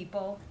 4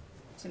 people.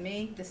 To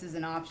me, this is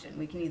an option.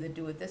 We can either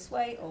do it this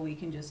way, or we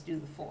can just do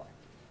the 4.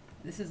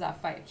 This is our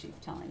fire chief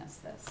telling us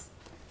this.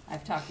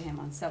 I've talked to him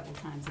on several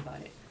times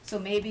about it. So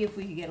maybe if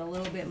we could get a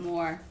little bit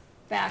more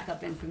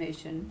backup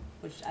information,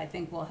 which I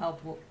think will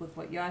help with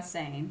what you're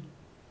saying.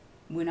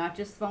 We're not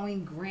just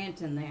throwing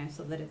grant in there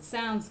so that it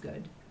sounds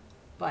good,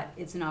 but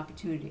it's an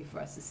opportunity for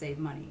us to save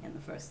money in the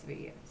first 3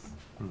 years.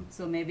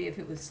 So maybe if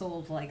it was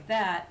sold like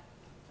that,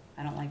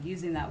 I don't like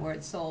using that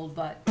word sold,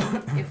 but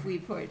if we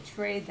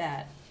portrayed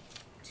that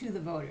to the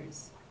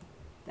voters,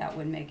 that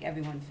would make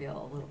everyone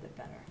feel a little bit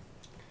better,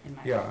 in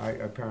my Yeah,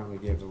 opinion. I apparently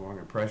gave the wrong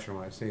impression.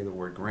 When I say the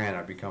word grant,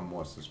 I become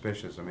more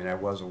suspicious. I mean, I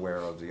was aware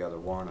of the other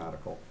warrant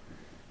article.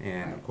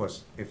 And of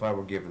course, if I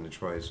were given the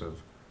choice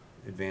of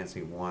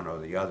advancing one or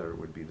the other, it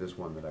would be this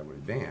one that I would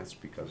advance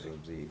because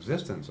of the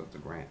existence of the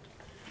grant.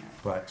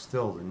 But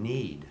still, the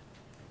need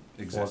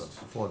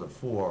for the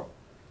 4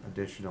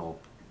 additional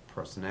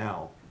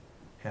personnel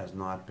has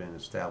not been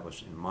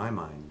established in my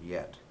mind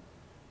yet.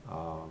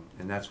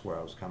 And that's where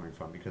I was coming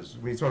from, because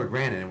we throw the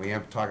grant in and we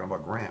are talking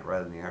about grant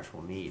rather than the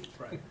actual need.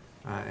 Right.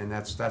 And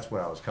that's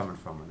where I was coming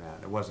from on that.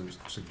 I wasn't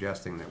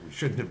suggesting that we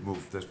shouldn't have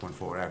moved this one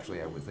forward.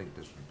 Actually, I would think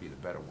this would be the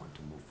better one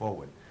to move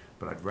forward.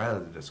 But I'd rather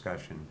the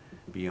discussion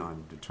be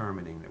on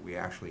determining that we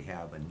actually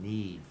have a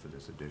need for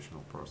this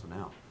additional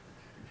personnel.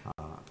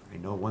 I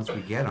know once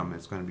we get them,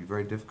 it's gonna be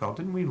very difficult.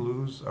 Didn't we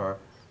lose our,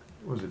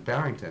 was it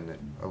Barrington that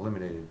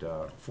eliminated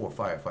 4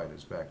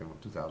 firefighters back in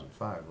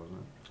 2005, wasn't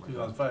it?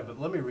 2005, but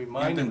let me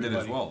remind Hampton everybody.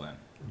 did as well then.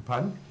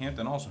 Pardon?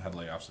 Hampton also had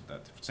layoffs at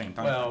that same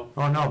time. Well,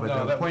 Oh, no, but No,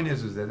 the that- point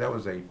is that that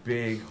was a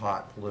big,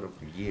 hot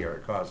political year.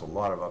 It caused a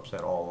lot of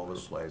upset all over the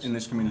place. In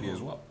this community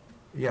as well.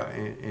 Yeah,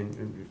 and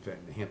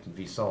the Hampton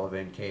v.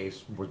 Sullivan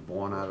case was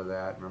born out of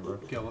that, remember?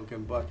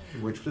 Gilligan, but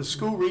Which, the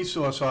school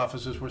resource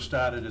officers were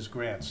started as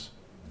grants.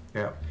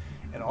 yeah,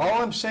 And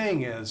all I'm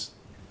saying is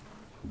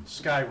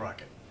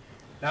skyrocket.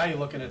 Now you're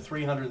looking at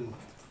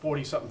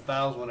 340-something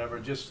thousand, whatever,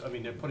 just, I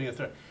mean, they're putting it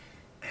through.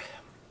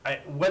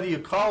 Whether you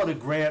call it a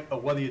grant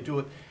or whether you do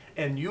it,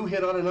 and you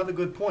hit on another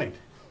good point.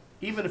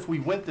 Even if we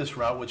went this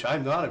route, which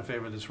I'm not in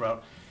favor of this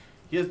route,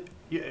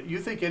 you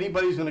think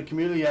anybody's in a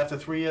community after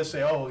 3 years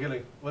say, oh,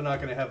 we're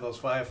not gonna have those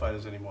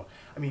firefighters anymore?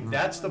 I mean,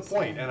 that's the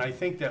point, and I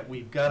think that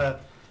we've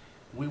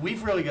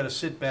really gotta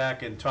sit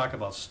back and talk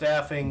about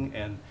staffing,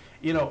 and,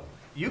 you know,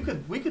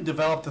 we could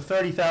develop to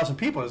 30,000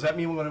 people. Does that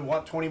mean we're gonna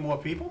want 20 more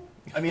people?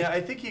 I mean,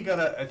 I think you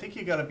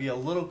gotta be a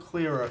little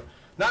clearer.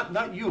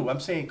 Not you, I'm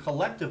saying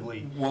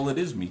collectively. Well, it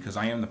is me, because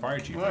I am the fire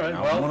chief All right right,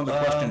 now. well, One of the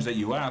questions that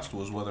you asked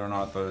was whether or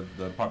not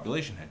the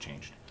population had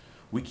changed.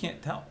 We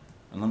can't tell.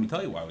 And let me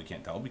tell you why we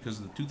can't tell,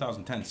 because the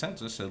 2010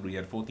 census said we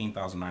had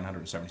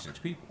 14,976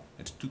 people.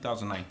 It's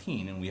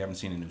 2019, and we haven't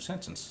seen a new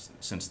census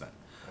since then.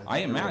 I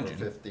imagine.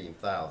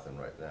 15,000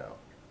 right now.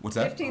 What's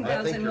that?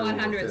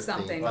 15,100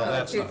 something Well, for the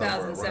that's the number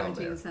around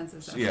 2017 there.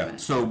 census Yeah,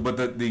 estimate. so,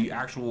 but the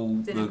actual.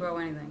 Didn't grow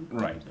anything.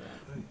 Right.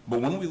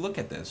 But when we look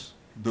at this,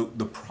 the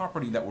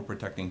property that we're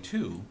protecting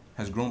too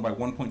has grown by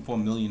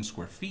 1.4 million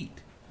square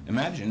feet.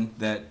 Imagine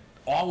that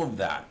all of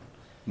that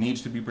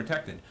needs to be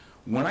protected.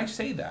 When I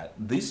say that,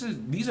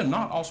 these are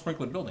not all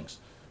sprinkler buildings.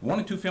 1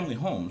 and 2 family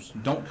homes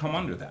don't come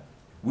under that.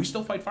 We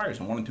still fight fires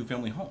in 1 and 2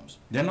 family homes.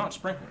 They're not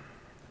sprinkled.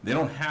 They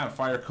don't have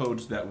fire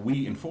codes that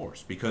we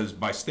enforce, because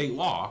by state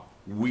law,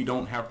 we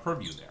don't have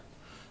purview there.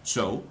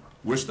 So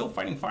we're still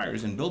fighting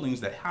fires in buildings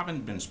that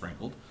haven't been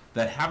sprinkled,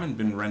 that haven't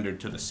been rendered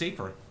to the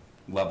safer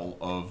level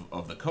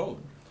of the code.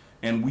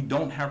 And we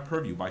don't have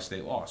purview by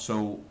state law.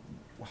 So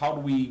how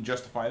do we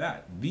justify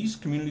that? These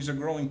communities are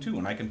growing too,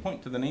 and I can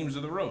point to the names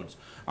of the roads.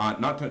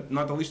 Not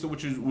the least of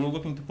which is we're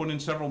looking to put in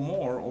several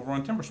more over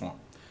on Timber Swamp.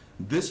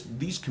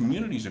 These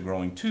communities are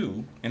growing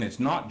too, and it's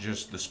not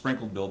just the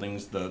sprinkled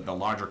buildings, the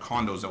larger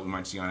condos that we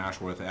might see on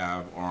Ashworth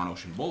Ave or on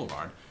Ocean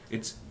Boulevard.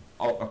 It's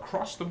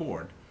across the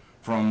board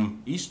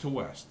From east to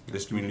west,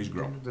 this community's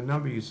grown. The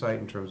number you cite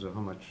in terms of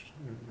how much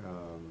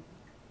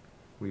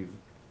we've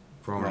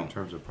grown in Grown.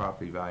 terms of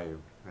property value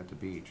at the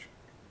beach,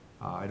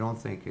 I don't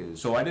think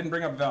is. So I didn't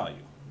bring up value.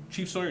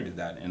 Chief Sawyer did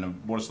that in a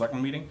Board of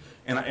Selectmen meeting,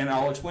 and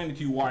I'll explain it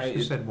to you why.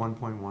 You said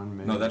 1.1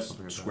 million? No, or that's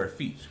something like that. square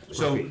feet. Square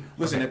So, feet.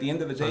 listen, Okay. at the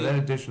end of the So that day,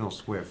 additional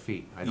square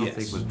feet, I don't think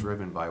Yes. was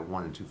driven by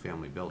 1 and 2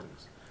 family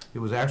buildings. It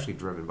was actually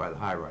driven by the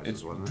high rises,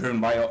 it's wasn't it?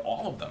 driven by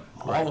all of them.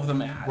 All of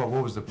them add. Well,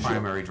 what was the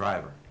primary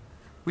driver?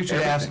 We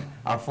should ask Everything.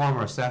 our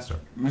former assessor.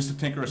 Mr.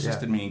 Tinker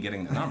assisted Yeah. me in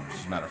getting the numbers,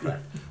 as a matter of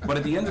fact. But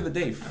at the end of the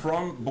day,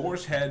 from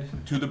Boar's Head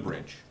to the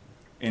bridge,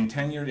 in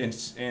 7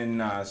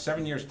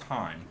 years'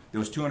 time, there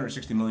was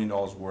 $260 million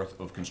worth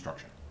of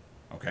construction.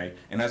 Okay?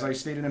 And as I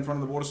stated in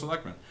front of the Board of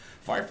Selectmen,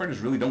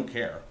 firefighters really don't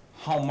care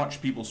how much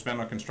people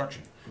spend on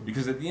construction.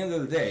 Because at the end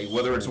of the day,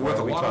 whether it's What worth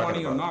are a we lot of talking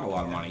money or about? not a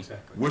lot of money,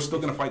 exactly. we're still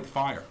gonna fight the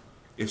fire.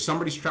 If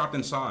somebody's trapped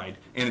inside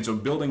and it's a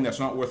building that's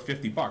not worth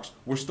 $50,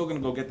 we're still gonna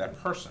go get that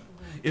person.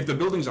 If the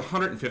building's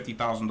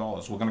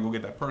 $150,000, we're gonna go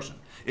get that person.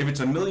 If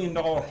it's $1 million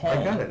home, I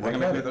got it, we're I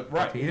gonna got get it. the,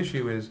 right. The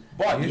issue is.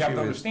 But the you have issue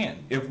to is-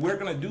 understand, if we're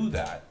gonna do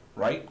that,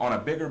 right, on a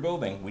bigger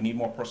building, we need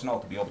more personnel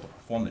to be able to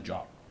perform the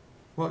job.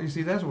 Well, you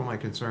see, that's what my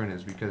concern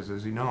is, because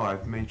as you know,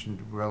 I've mentioned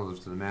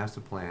relative to the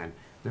master plan,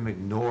 them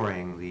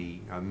ignoring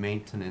the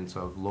maintenance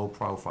of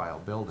low-profile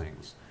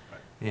buildings.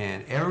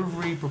 And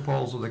every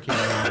proposal that came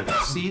in with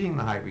exceeding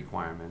the height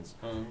requirements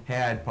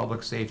had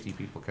public safety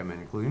people come in,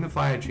 including the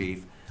fire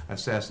chief,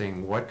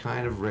 assessing what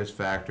kind of risk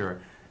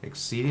factor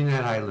exceeding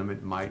that height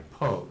limit might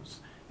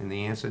pose. And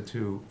the answer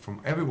from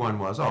everyone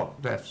was, oh,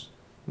 that's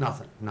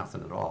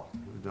nothing at all.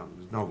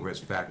 There's no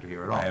risk factor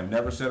here at all. I have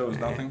never said it was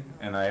nothing,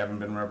 and I haven't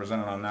been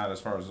represented on that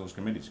as far as those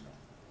committees go.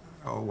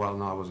 Oh, well,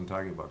 no, I wasn't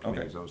talking about Okay.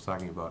 committees, I was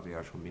talking about the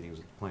actual meetings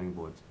at the planning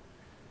boards.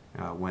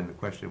 When the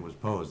question was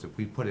posed, if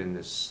we put in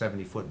this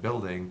 70-foot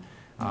building,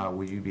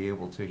 would you be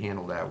able to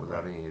handle that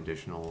without any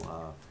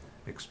additional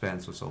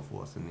expense or so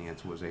forth? And the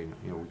answer was, we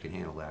can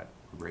handle that,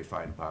 great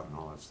fire department,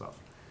 all that stuff.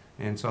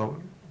 And so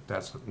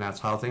that's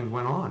how things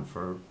went on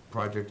for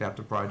project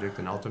after project,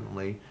 and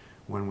ultimately,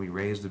 when we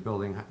raised the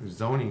building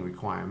zoning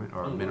requirement,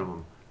 or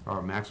minimum,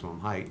 or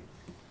maximum height,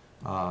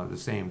 the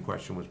same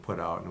question was put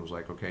out, and it was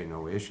like, okay,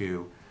 no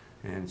issue.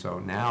 And so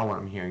now what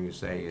I'm hearing you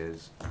say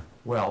is,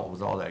 well,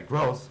 with all that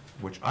growth,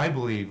 which I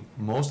believe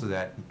most of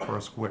that per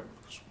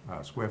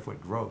square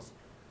foot growth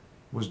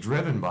was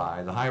driven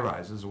by the high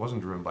rises, it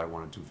wasn't driven by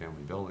 1 and 2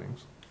 family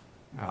buildings.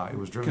 It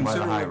was driven by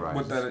the high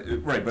What rises.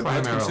 that, right, but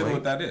let's consider Primarily.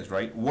 what that is,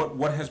 right?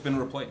 What has been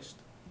replaced?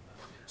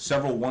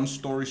 Several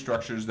one-story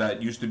structures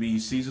that used to be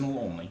seasonal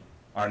only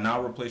are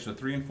now replaced with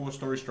 3- and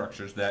 4-story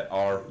structures that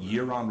are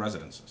year-round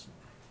residences.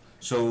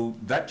 So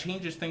that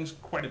changes things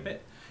quite a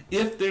bit.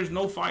 If there's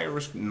no fire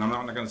risk, and I'm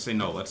not gonna say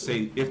no, let's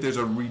say if there's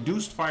a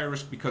reduced fire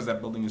risk because that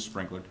building is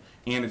sprinklered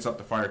and it's up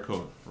to fire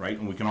code, right,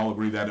 and we can all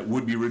agree that it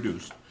would be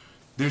reduced,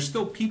 there's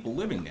still people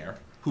living there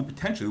who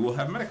potentially will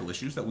have medical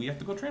issues that we have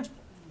to go transport.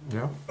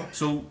 Yeah,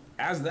 So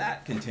as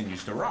that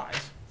continues to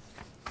rise,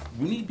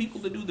 we need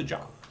people to do the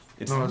job.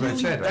 It's no, as I really-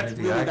 said, I that's think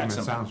the really that argument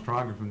simple. sounds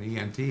stronger from the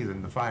EMT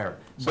than the fire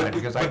side, But-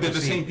 because but they're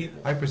the same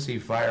people. I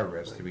perceive fire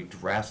risk to be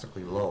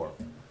drastically lower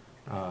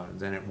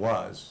than it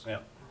was. Yeah.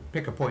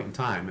 Pick a point in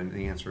time, and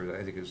the answer,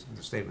 I think, is,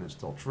 the statement is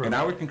still true. And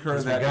I would concur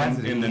With that regard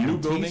to in the new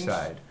EMT buildings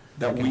side,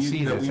 that I can we-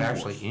 see that that it's we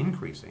actually enforce.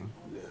 increasing.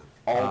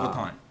 All the Uh,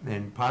 time,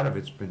 And part of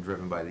it's been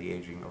driven by the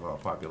aging of our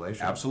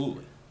population.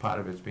 absolutely. Part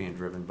of it's being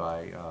driven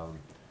by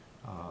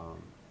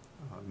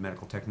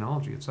medical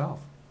technology itself.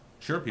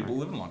 Sure, people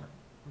living longer,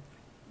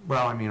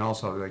 Well, I mean,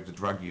 also like the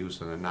drug use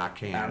and the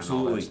Narcan and all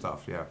Absolutely. that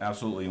stuff, yeah.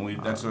 absolutely,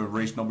 and that's a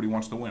race nobody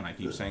wants to win. I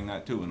keep saying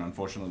that too, and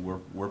unfortunately,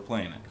 we're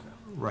playing it.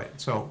 Right,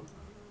 so,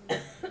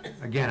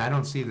 again, I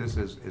don't see this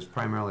as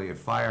primarily a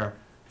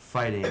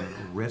firefighting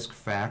risk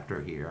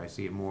factor here. I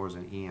see it more as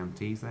an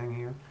EMT thing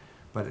here,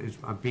 but it's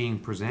being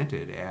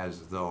presented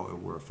as though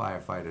it were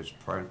firefighters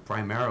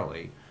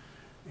primarily.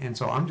 And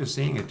so I'm just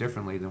seeing it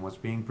differently than what's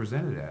being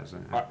presented as.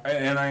 And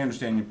I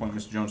understand your point,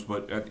 Mr. Jones,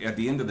 but at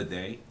the end of the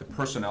day, the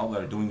personnel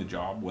that are doing the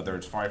job, whether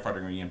it's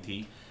firefighting or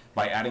EMT,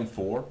 by adding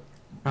 4,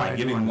 I by do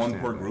giving 1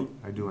 understand per that. group,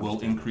 I do will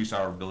understand increase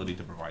our ability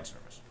to provide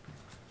service.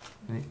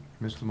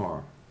 Mr.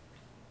 Morrow?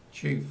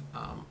 Chief,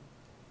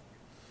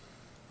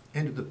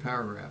 end of the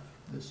paragraph,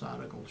 this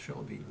article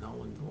shall be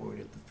null and void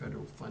if the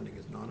federal funding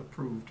is not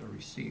approved or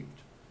received.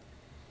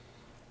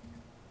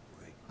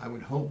 I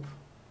would hope,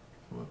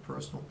 from a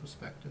personal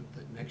perspective,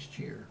 that next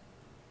year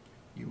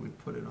you would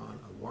put it on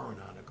a warrant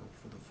article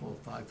for the full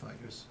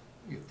firefighters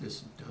if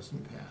this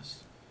doesn't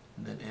pass,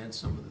 and then add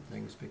some of the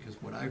things, because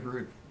what I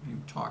heard you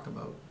talk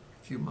about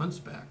a few months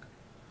back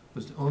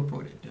was the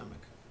opioid epidemic,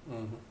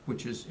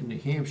 which is in New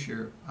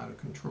Hampshire out of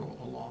control,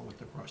 along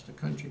with across the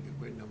country,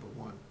 we're number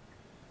 1.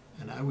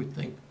 And I would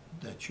think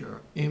that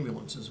your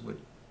ambulances would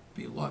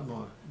be a lot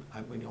more,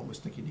 I would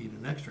almost think you need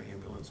an extra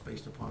ambulance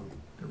based upon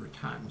there were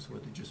times where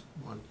they just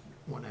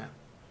one app.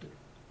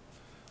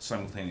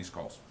 Simultaneous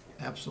calls.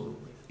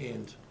 Absolutely.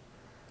 And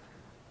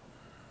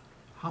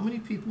how many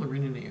people are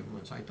in an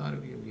ambulance? I thought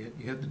you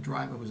had the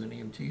driver who's an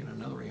EMT and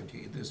another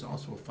EMT. There's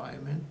also a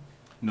fireman.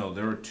 No,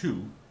 there are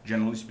two,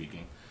 generally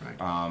speaking.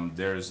 Right.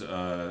 There's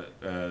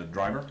a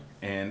driver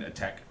and a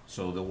tech,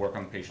 so they'll work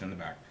on the patient in the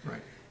back.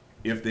 Right.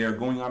 If they're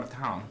going out of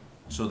town,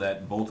 so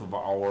that both of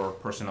our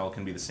personnel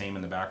can be the same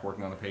in the back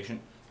working on the patient,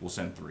 we'll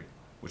send 3,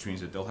 which means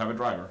that they'll have a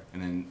driver,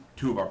 and then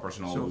 2 of our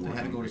personnel So will if be they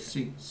had to working on go the to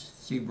patient.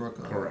 Seabrook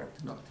or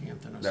Correct.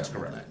 Northampton or That's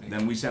something of correct. that nature.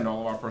 Then we send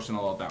all of our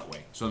personnel out that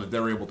way, so that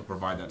they're able to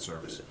provide that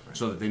service,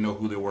 so that they know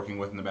who they're working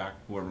with in the back,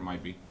 whoever it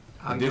might be.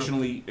 How you're-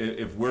 Additionally,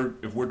 if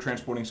we're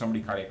transporting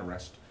somebody cardiac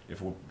arrest,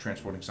 if we're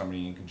transporting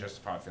somebody in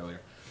congestive heart failure,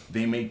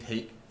 they may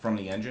take from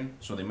the engine,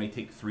 so they may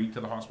take 3 to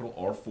the hospital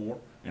or 4,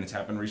 and it's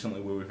happened recently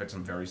where we've had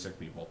some very sick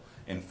people,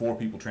 and 4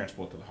 people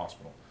transport to the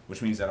hospital,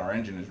 which means that our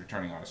engine is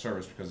returning out of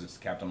service because it's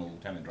the captain or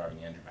lieutenant driving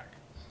the engine back.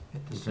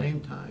 At the same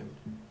time,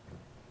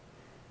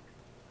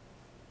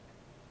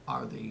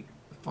 are the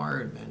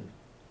firemen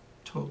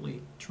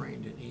totally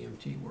trained in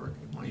EMT work?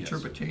 My Yes.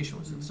 interpretation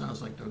was, it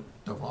sounds like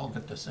they've all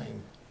got the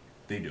same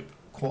They do.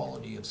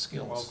 quality of Well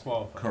skills.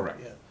 qualified.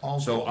 Correct. Yeah. All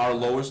So our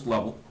qualified. lowest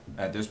level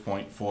at this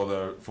point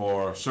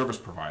for service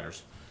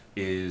providers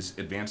is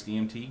advanced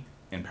EMT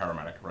and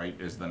paramedic, right,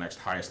 is the next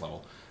highest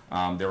level.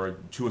 There are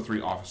 2 or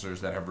 3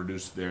 officers that have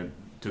reduced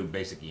to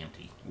basic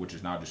EMT, which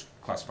is now just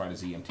classified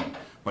as EMT.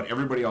 But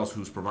everybody else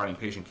who's providing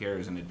patient care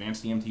is an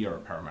advanced EMT or a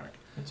paramedic.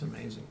 It's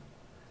amazing.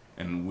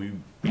 And we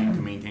aim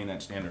to maintain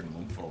that standard and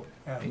move forward.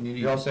 And you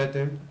You all need, set,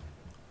 David?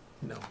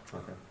 no,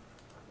 Okay.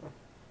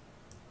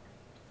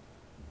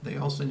 they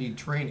also need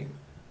training.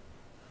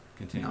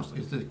 Now, Continuously.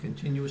 is there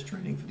continuous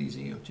training for these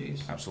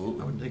EMTs? I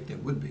Absolutely. would think there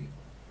would be,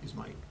 is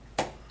my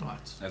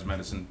thoughts. As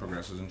medicine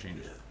progresses and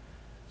changes.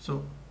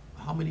 So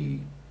how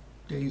many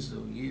days a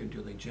year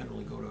do they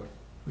generally go to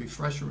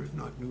refresher, if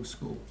not new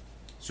school?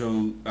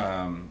 So,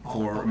 Oh.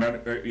 for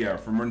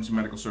emergency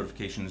medical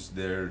certifications,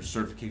 their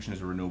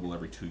certifications are renewable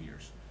every 2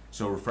 years.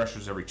 So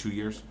refreshers every 2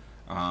 years,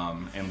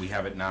 and we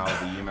have it now,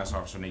 the EMS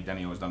officer, Nate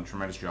Denio, has done a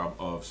tremendous job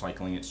of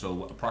cycling it,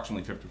 so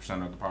approximately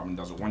 50% of the department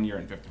does it 1 year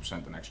and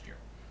 50% the next year,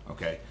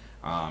 okay?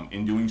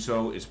 In doing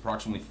so, it's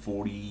approximately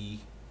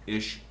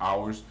 40-ish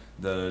hours.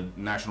 The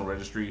National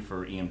Registry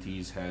for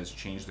EMTs has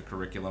changed the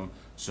curriculum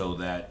so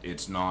that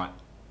it's not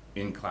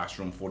in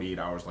classroom 48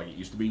 hours like it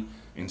used to be.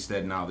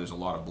 Instead, now there's a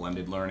lot of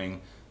blended learning.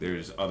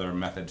 There's other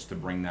methods to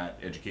bring that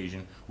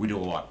education. We do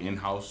a lot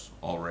in-house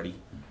already,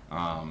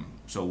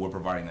 so we're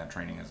providing that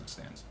training as it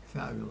stands.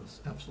 Fabulous,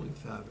 absolutely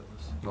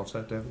fabulous. You all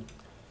set, David?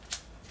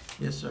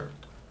 Yes, sir.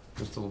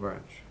 Mr.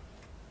 LaBranch?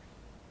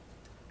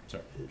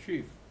 Sir?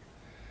 Chief,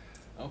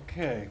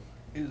 okay,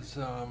 is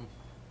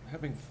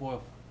having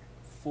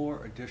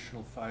four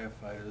additional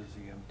firefighters,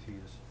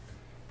 EMTs,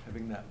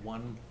 having that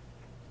one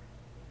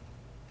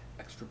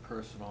extra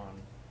person on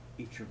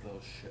each of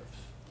those shifts?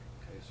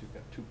 Okay, so you've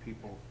got 2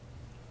 people,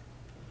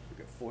 you've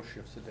got 4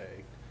 shifts a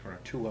day.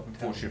 Correct. 2 uptown.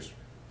 4 shifts.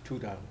 2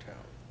 downtown,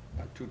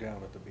 2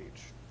 down at the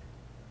beach.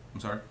 I'm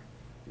sorry?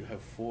 You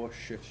have 4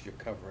 shifts you're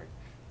covering,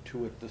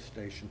 2 at this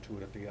station, 2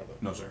 at the other.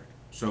 No, sir.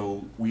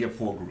 So we have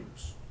 4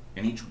 groups,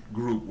 and each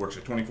group works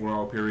a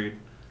 24-hour period,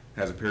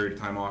 has a period of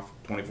time off,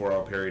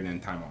 24-hour period,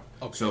 and time off.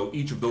 Okay. So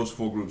each of those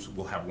 4 groups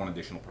will have 1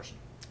 additional person.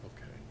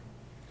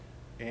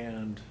 Okay.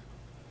 And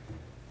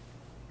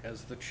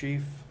as the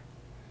chief,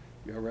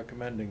 you're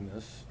recommending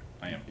this.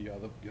 I am. You're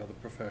the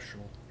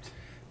professional.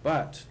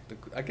 But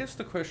I guess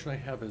the question I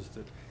have is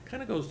that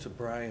kind of goes to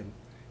Brian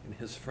and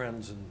his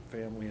friends and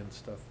family and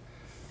stuff.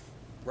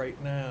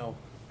 Right now,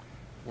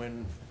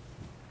 when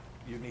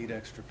you need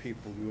extra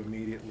people, you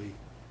immediately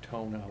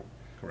tone out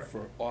Correct.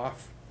 for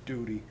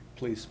off-duty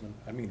policemen,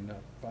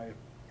 fire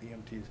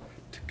EMTs,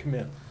 to come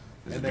in.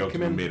 There's And a they joke to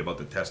come be in- made about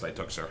the test I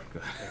took, sir.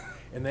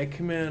 And they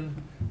come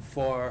in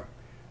for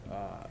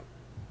a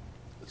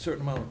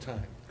certain amount of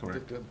time.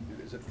 Correct.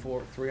 Is it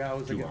 3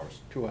 hours? 2 again? hours.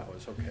 2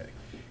 hours, okay.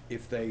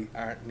 If they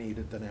aren't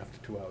needed, then after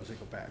 2 hours, they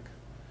go back.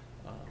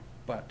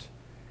 But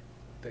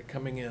they're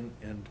coming in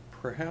and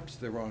perhaps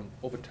they're on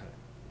overtime,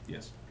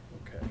 Yes.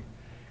 okay?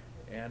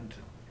 And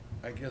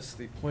I guess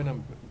the point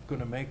I'm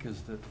gonna make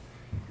is that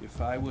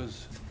if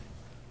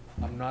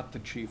I'm not the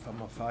chief,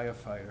 I'm a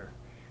firefighter,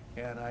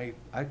 and I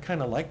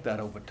kinda like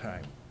that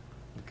overtime,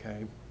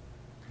 okay?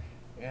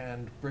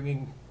 And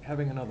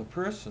having another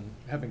person,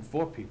 having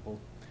 4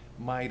 people,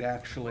 might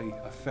actually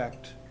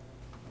affect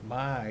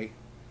my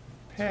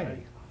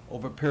pay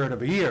over a period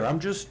of a year.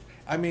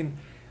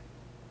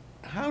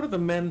 How do the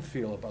men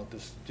feel about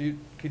this?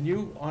 Can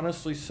you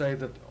honestly say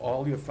that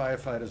all your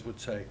firefighters would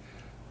say,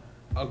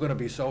 are gonna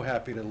be so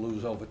happy to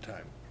lose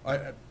overtime?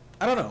 I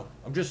don't know.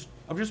 I'm just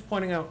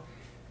pointing out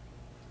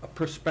a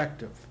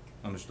perspective,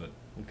 Understood.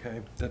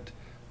 okay?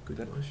 Good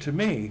That question. to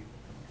me,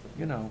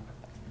 I'm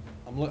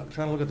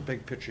trying to look at the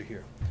big picture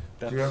here.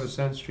 Do you have a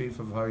sense, Chief,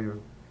 of how your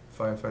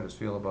firefighters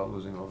feel about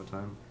losing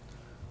overtime?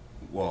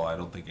 Well, I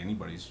don't think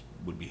anybody's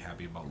would be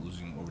happy about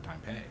losing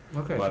overtime pay.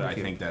 Okay, But I thank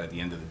you. think that at the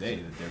end of the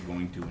day, that they're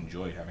going to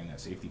enjoy having that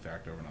safety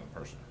factor of another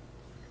person.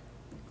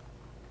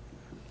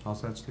 All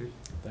set, Steve?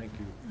 Thank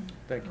you,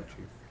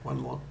 Chief. One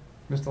more.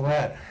 Mr.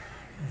 Ladd?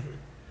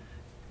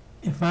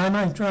 If I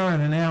might draw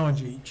an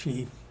analogy,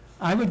 Chief,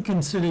 I would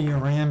consider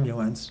your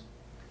ambulance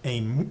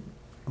a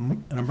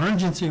an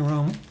emergency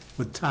room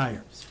with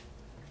tires.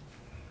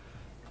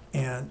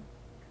 And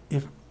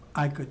if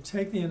I could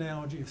take the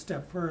analogy a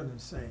step further and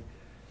say,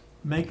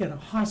 make it a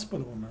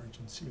hospital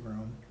emergency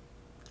room,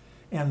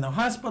 and the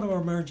hospital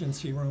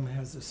emergency room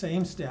has the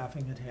same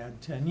staffing it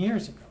had 10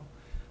 years ago,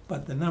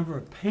 but the number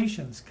of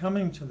patients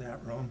coming to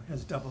that room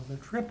has doubled or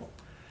tripled.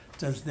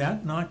 Does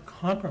that not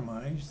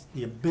compromise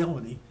the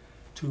ability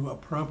to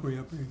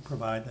appropriately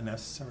provide the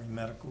necessary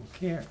medical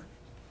care?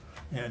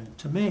 And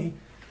to me,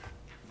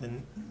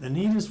 the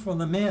need is for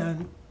the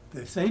men.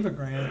 The Saver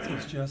Grant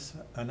is just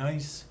a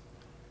nice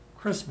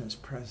Christmas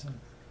present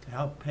to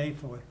help pay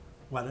for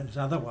what is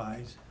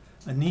otherwise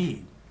a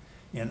need.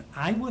 And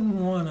I wouldn't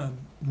want to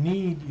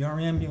need your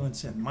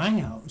ambulance at my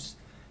house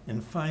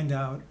and find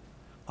out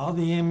all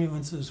the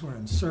ambulances were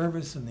in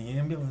service and the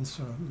ambulance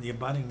from the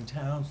abutting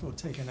towns will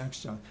take an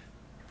extra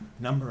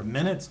number of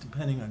minutes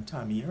depending on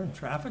time of year and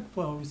traffic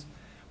flows,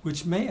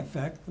 which may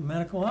affect the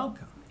medical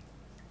outcome.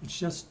 It's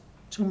just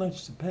too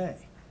much to pay.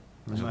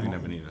 There's nothing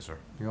never needed, sir.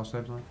 You all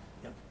set, Glenn?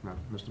 Yep. No,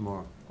 Mr.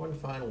 Morrow? One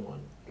final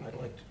one. I'd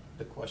like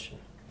the question.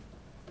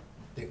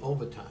 The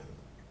overtime,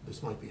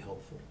 this might be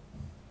helpful.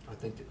 I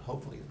think that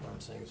hopefully what I'm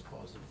saying is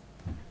positive.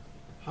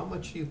 How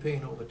much do you pay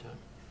in overtime?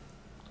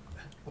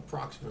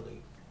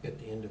 Approximately at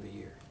the end of a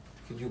year.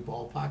 Could you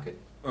ballpark it?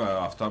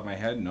 Off the top of my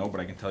head, no, but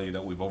I can tell you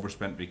that we've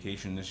overspent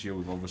vacation this year,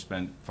 we've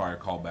overspent fire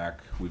callback,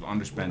 we've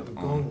underspent I'm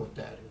on. going with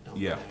that. And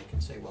Yeah. I can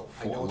say, well,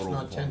 I For a know it's little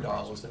not over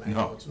 $10 and I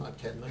No. know it's not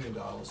 $10 million,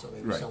 so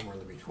maybe Right. somewhere in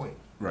the between.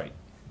 Right,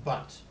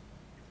 But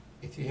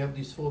if you have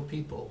these 4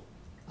 people,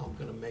 I'm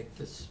gonna make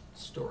this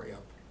story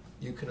up.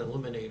 You can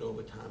eliminate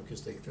overtime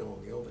because they fill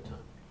in the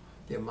overtime.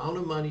 The amount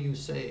of money you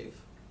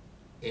save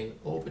in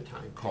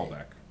overtime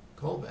pay,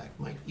 callback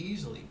might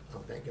easily,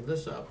 I'm making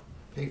this up,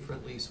 pay for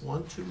at least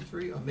 1, 2,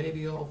 3, or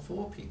maybe all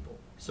 4 people.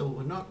 So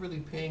we're not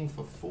really paying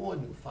for 4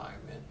 new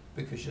firemen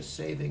because you're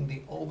saving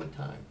the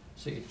overtime.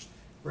 So you,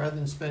 rather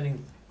than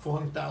spending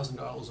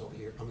 $400,000 over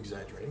here, I'm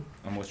exaggerating,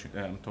 I'm with you,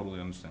 yeah, I'm totally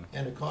understanding.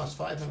 and it costs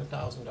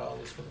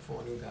 $500,000 for the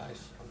 4 new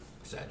guys, I'm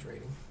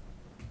exaggerating.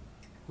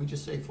 We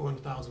just saved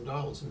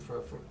 $400,000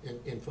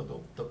 and for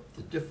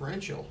the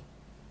differential,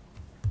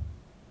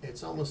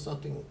 it's almost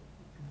something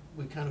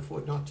we can't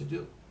afford not to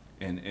do.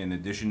 And in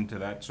addition to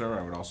that, sir,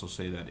 I would also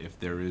say that if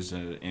there is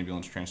an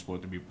ambulance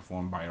transport to be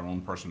performed by our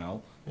own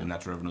personnel, then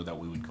that's revenue that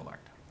we would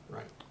collect.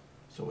 Right.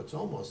 So it's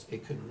almost,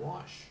 it could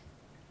wash.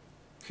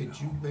 Could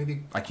you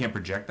maybe, I can't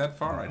project that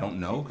far, I don't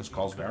know, because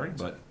calls vary,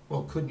 but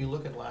well, couldn't you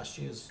look at last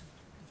year's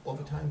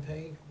overtime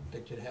pay?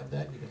 That you'd have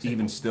that? You could say,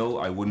 even well, still,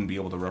 I wouldn't be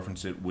able to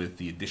reference it with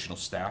the additional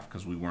staff,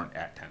 because we weren't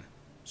at 10.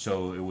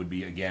 So it would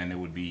be, again, it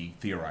would be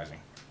theorizing,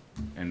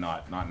 and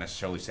not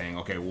necessarily saying,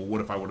 okay, well, what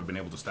if I would have been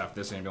able to staff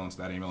this ambulance,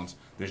 that ambulance?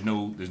 There's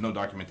no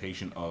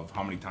documentation of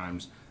how many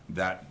times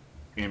that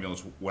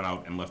ambulance went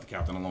out and left the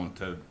captain alone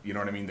to, you know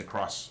what I mean, to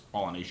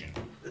cross-pollination.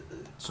 I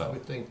So,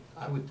 would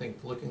think,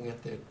 looking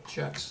at their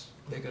checks,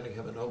 they're gonna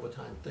have an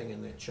overtime thing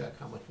in their check,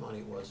 how much money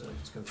it was, and if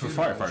it's for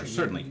confusing. firefighters,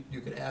 certainly.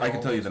 You could add I can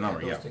all tell you those- the number,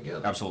 add those yeah,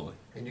 together. absolutely.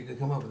 And you could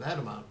come up with that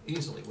amount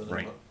easily with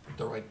Right.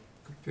 the right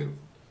computer.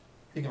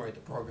 You can write the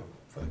program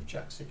for the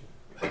checks, you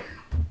can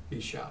be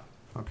sharp.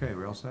 Okay,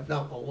 we all set?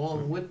 Now,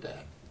 along with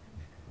that,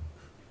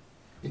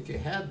 if you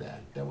had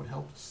that, that would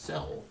help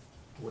sell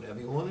whatever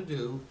you wanna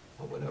do,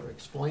 or whatever,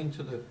 explain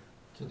to the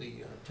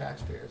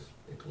taxpayers,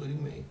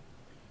 including me,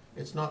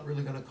 it's not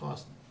really gonna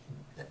cost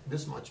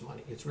this much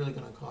money, it's really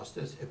gonna cost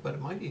this, but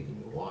it might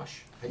even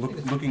wash. I think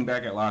it's- Looking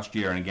back at last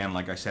year, and again,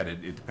 like I said,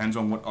 it depends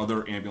on what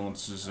other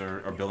ambulances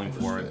are billing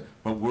for it, Understood.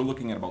 but we're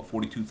looking at about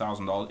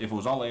 $42,000. If it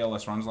was all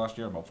ALS runs last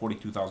year, about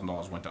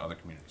 $42,000 went to other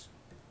communities.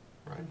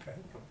 Right, Okay.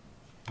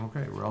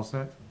 Okay, we're all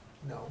set?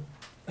 no.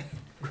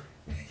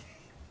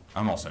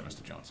 I'm all set,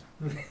 Mr. Jones.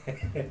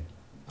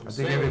 I'm I think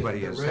saying everybody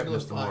the is, except regular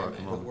Mr. Moore at the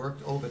firemen who moment.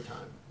 worked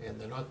overtime,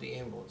 and they're not the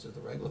ambulances,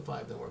 the regular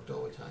five that worked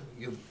overtime,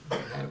 you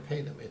had to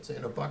pay them, it's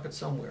in a bucket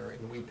somewhere,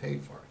 and we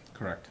paid for it.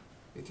 Correct.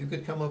 If you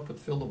could come up with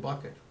fill the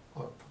bucket,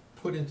 or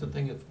put into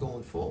thing of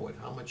going forward,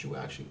 how much you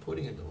actually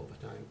putting into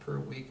overtime per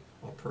week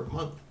or per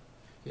month,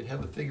 you'd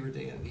have a figure at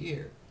the end of the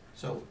year.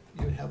 So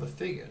you'd have a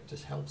figure to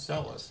help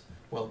sell us,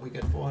 well, we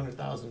got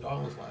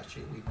 $400,000 last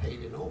year, we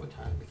paid in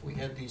overtime. If we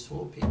had these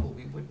 4 people,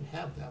 we wouldn't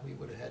have that, we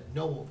would have had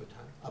no overtime.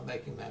 I'm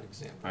making that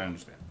example. I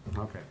understand.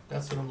 Okay,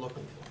 That's what I'm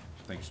looking for.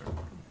 Thank you, sir.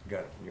 got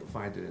it. You'll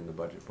find it in the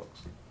budget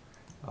books.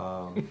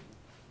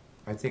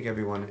 I think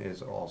everyone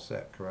is all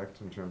set,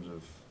 correct, in terms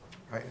of,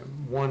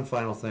 one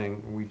final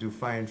thing, we do,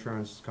 fire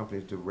insurance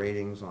companies do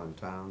ratings on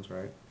towns,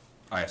 right?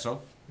 ISO?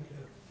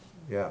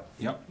 Yeah.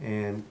 Yep.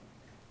 And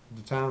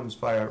the town's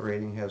fire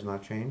rating has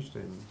not changed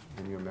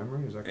in your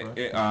memory, is that correct?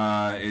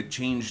 It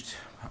changed,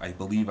 I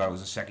believe I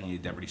was a second year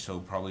deputy, so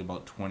probably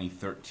about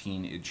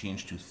 2013, it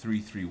changed to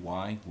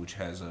 33Y, which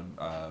has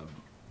a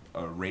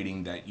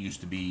rating that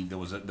used to be, there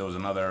was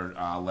another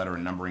letter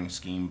and numbering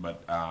scheme,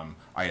 but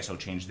ISO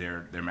changed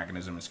their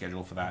mechanism and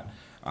schedule for that.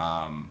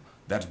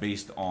 That's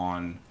based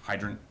on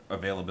hydrant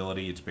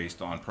availability, it's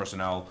based on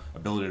personnel,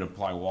 ability to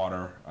apply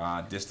water,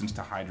 distance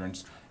to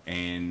hydrants,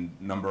 and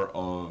number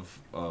of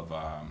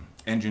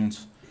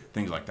engines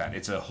things like that.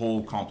 It's a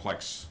whole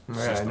complex Yeah,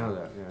 system. I know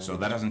that, yeah. So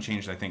that hasn't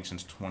changed, I think,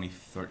 since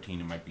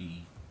 2013. It might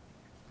be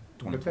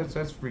But 2020.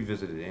 that's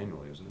revisited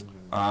annually, isn't it?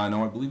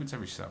 No, I believe it's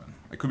every 7.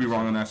 I could be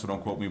wrong on that, so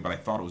don't quote me, but I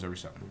thought it was every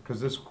 7. Because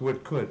this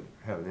could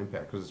have an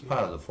impact, because it's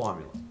part of the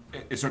formula.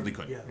 It certainly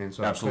could. Yeah. And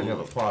so it could have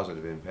a Absolutely.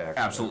 positive impact.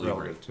 Absolutely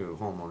agree. Relative to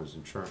homeowners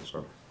insurance,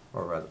 or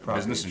rather, property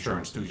Business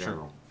insurance insurance in too, sure.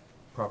 general.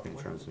 Property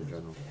insurance in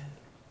general.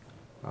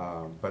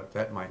 But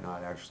that might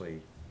not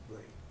actually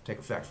take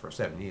effect for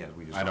 7 years.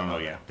 We just I don't know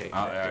that yet. date.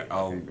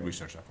 I'll Okay, great.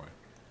 research that for you.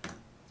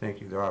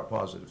 Thank you. There are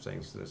positive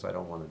things to this. I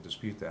don't want to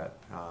dispute that.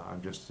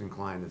 I'm just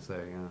inclined to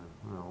say,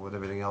 with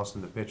everything else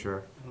in the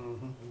picture,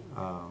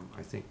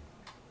 I think,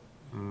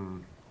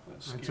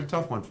 it's a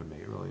tough one for me,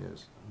 it really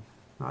is.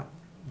 Not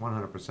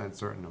 100%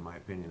 certain of my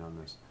opinion on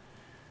this.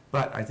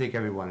 But I think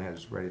everyone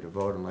is ready to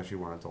vote unless you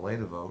want to delay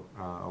the vote.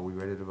 Are we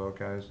ready to vote,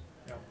 guys?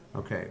 Yeah.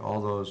 Okay,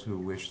 all those who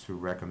wish to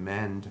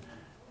recommend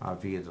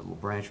via the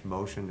LaBranch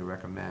motion to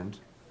recommend.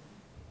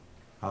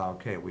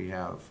 Okay, we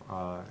have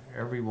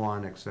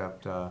everyone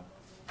except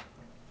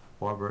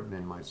Warburton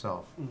and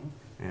myself.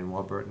 And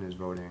Warburton is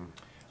voting,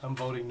 I'm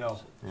voting no.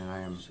 and I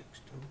am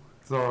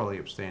thoroughly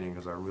abstaining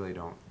because I really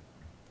don't,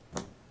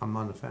 I'm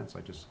on the fence,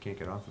 I just can't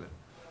get off of it.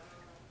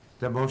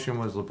 That motion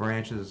was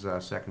LaBranch's,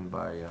 second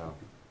by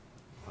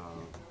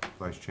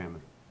Vice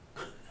Chairman.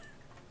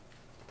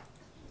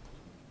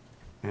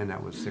 And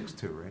that was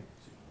 6-2, right?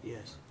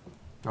 Yes.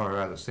 Or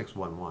rather,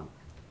 6-1-1.